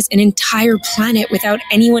colonize an entire planet without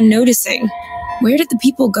anyone noticing? Where did the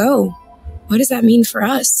people go? What does that mean for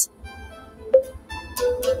us?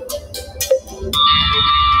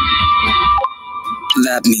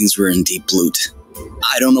 That means we're in deep loot.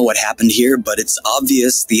 I don't know what happened here, but it's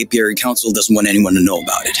obvious the Apiary Council doesn't want anyone to know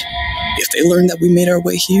about it. If they learned that we made our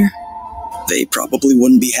way here, they probably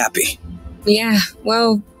wouldn't be happy. Yeah,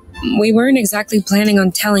 well, we weren't exactly planning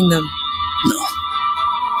on telling them. No,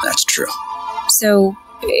 that's true. So,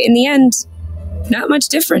 in the end, not much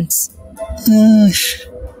difference.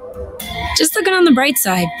 Just looking on the bright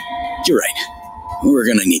side. You're right. We're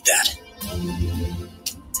gonna need that.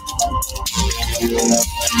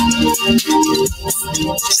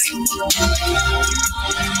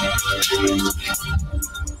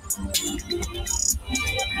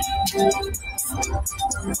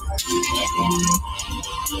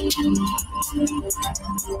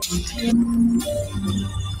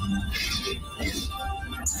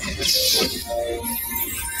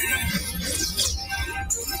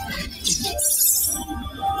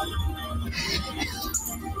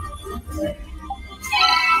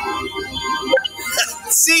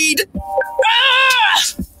 Seed! Ah!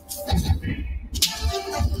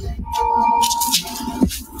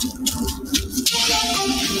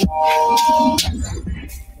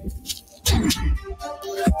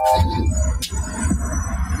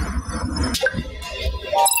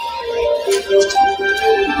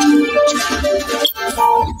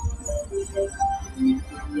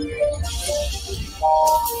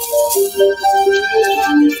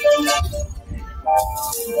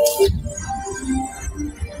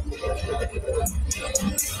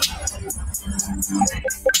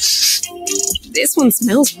 This one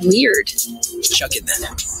smells weird. Chuck it then.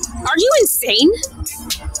 Are you insane?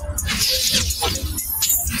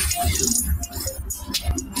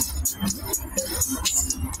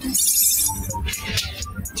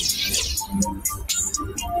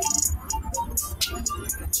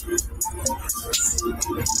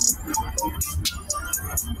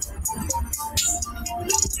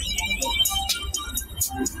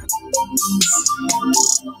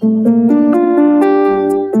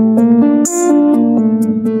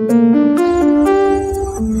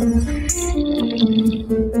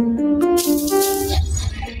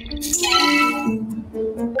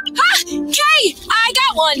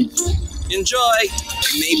 Enjoy.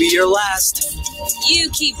 Maybe your last. You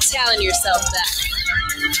keep telling yourself that.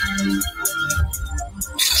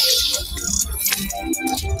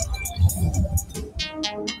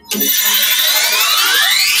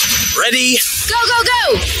 Ready? Go, go,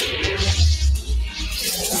 go!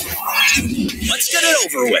 Let's get it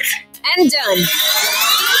over with. And done.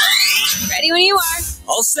 Ready when you are.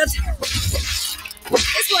 All set?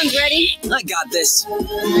 This one's ready. I got this.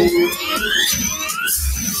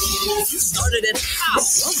 You started it.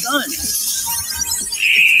 Well done.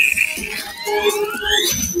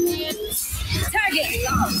 Target.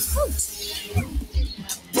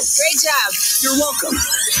 Great job. You're welcome.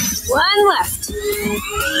 One left.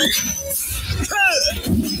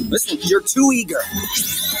 Listen, you're too eager.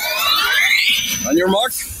 On your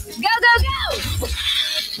mark. Go, go, go!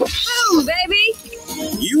 Boom, baby!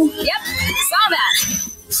 You? Yep, saw that.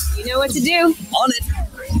 You know what to do. On it.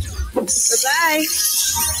 Bye-bye.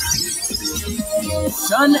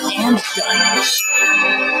 Done and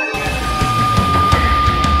done.